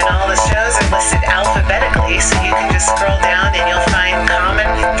right. Then all the shows are listed alphabetically, so you can just scroll down and you'll find Common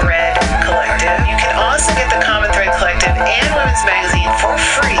Thread Collective. You can also get the Common Thread Collective and Women's Magazine for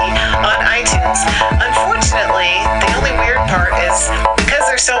free on iTunes. Unfortunately, the only weird part is because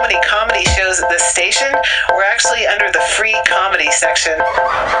there's so many comedy shows at this station, we're actually under the free comedy section.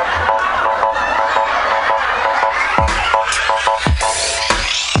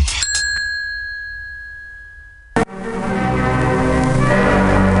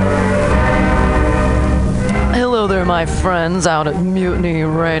 Hello there, my friends out at Mutiny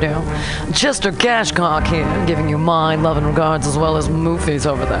Radio. Chester Cashcock here, giving you my love and regards as well as Moofy's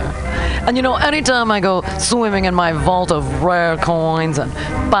over there. And you know, anytime I go swimming in my vault of rare coins and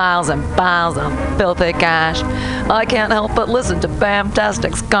piles of filthy cash, I can't help but listen to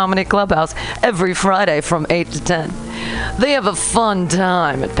Bamtastic's Comedy Clubhouse every Friday from 8 to 10. They have a fun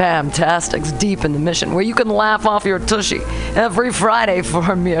time at Bamtastic's Deep in the Mission, where you can laugh off your tushy every Friday for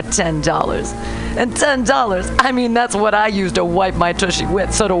a mere $10. And $10, I mean, that's what I use to wipe my tushy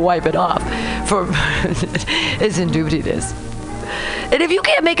with, so to wipe it off. For it's indeed it is. And if you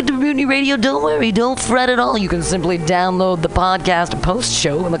can't make it to Mutiny Radio, don't worry, don't fret at all. You can simply download the podcast and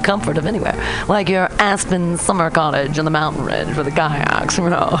post-show in the comfort of anywhere, like your Aspen summer cottage on the mountain ridge with the kayaks.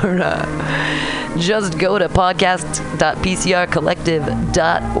 Just go to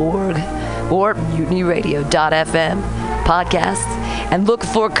podcast.pcrcollective.org or mutinyradio.fm podcasts and look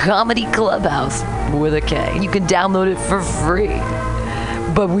for Comedy Clubhouse with a K. You can download it for free.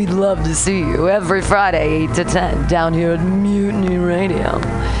 But we'd love to see you every Friday, 8 to 10, down here at Mutiny Radio.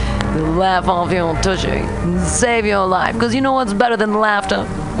 Laugh off your tushy and save your life. Because you know what's better than laughter?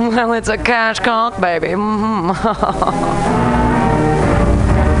 Well, it's a cash cock, baby.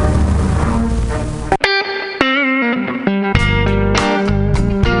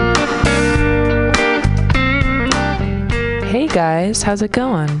 Hey guys, how's it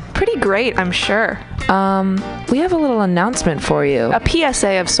going? Pretty great, I'm sure. We have a little announcement for you. A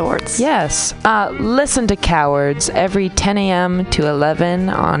PSA of sorts. Yes. Listen to Cowards every 10 a.m. to 11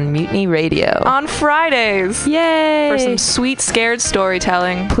 on Mutiny Radio. On Fridays. Yay! For some sweet, scared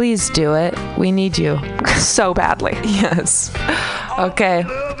storytelling. Please do it. We need you. So badly. Yes. Okay.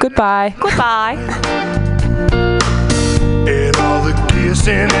 Goodbye. Goodbye. And all the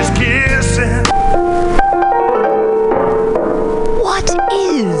kissing is kissing. What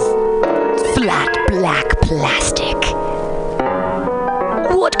is flat black plastic?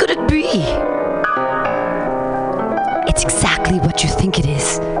 What could it be? It's exactly what you think it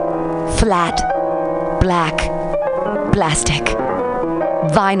is. Flat black plastic.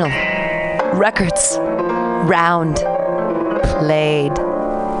 Vinyl. Records. Round. Played.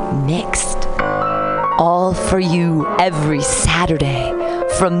 Mixed. All for you every Saturday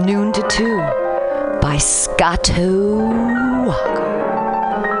from noon to 2 by Scotto Walker.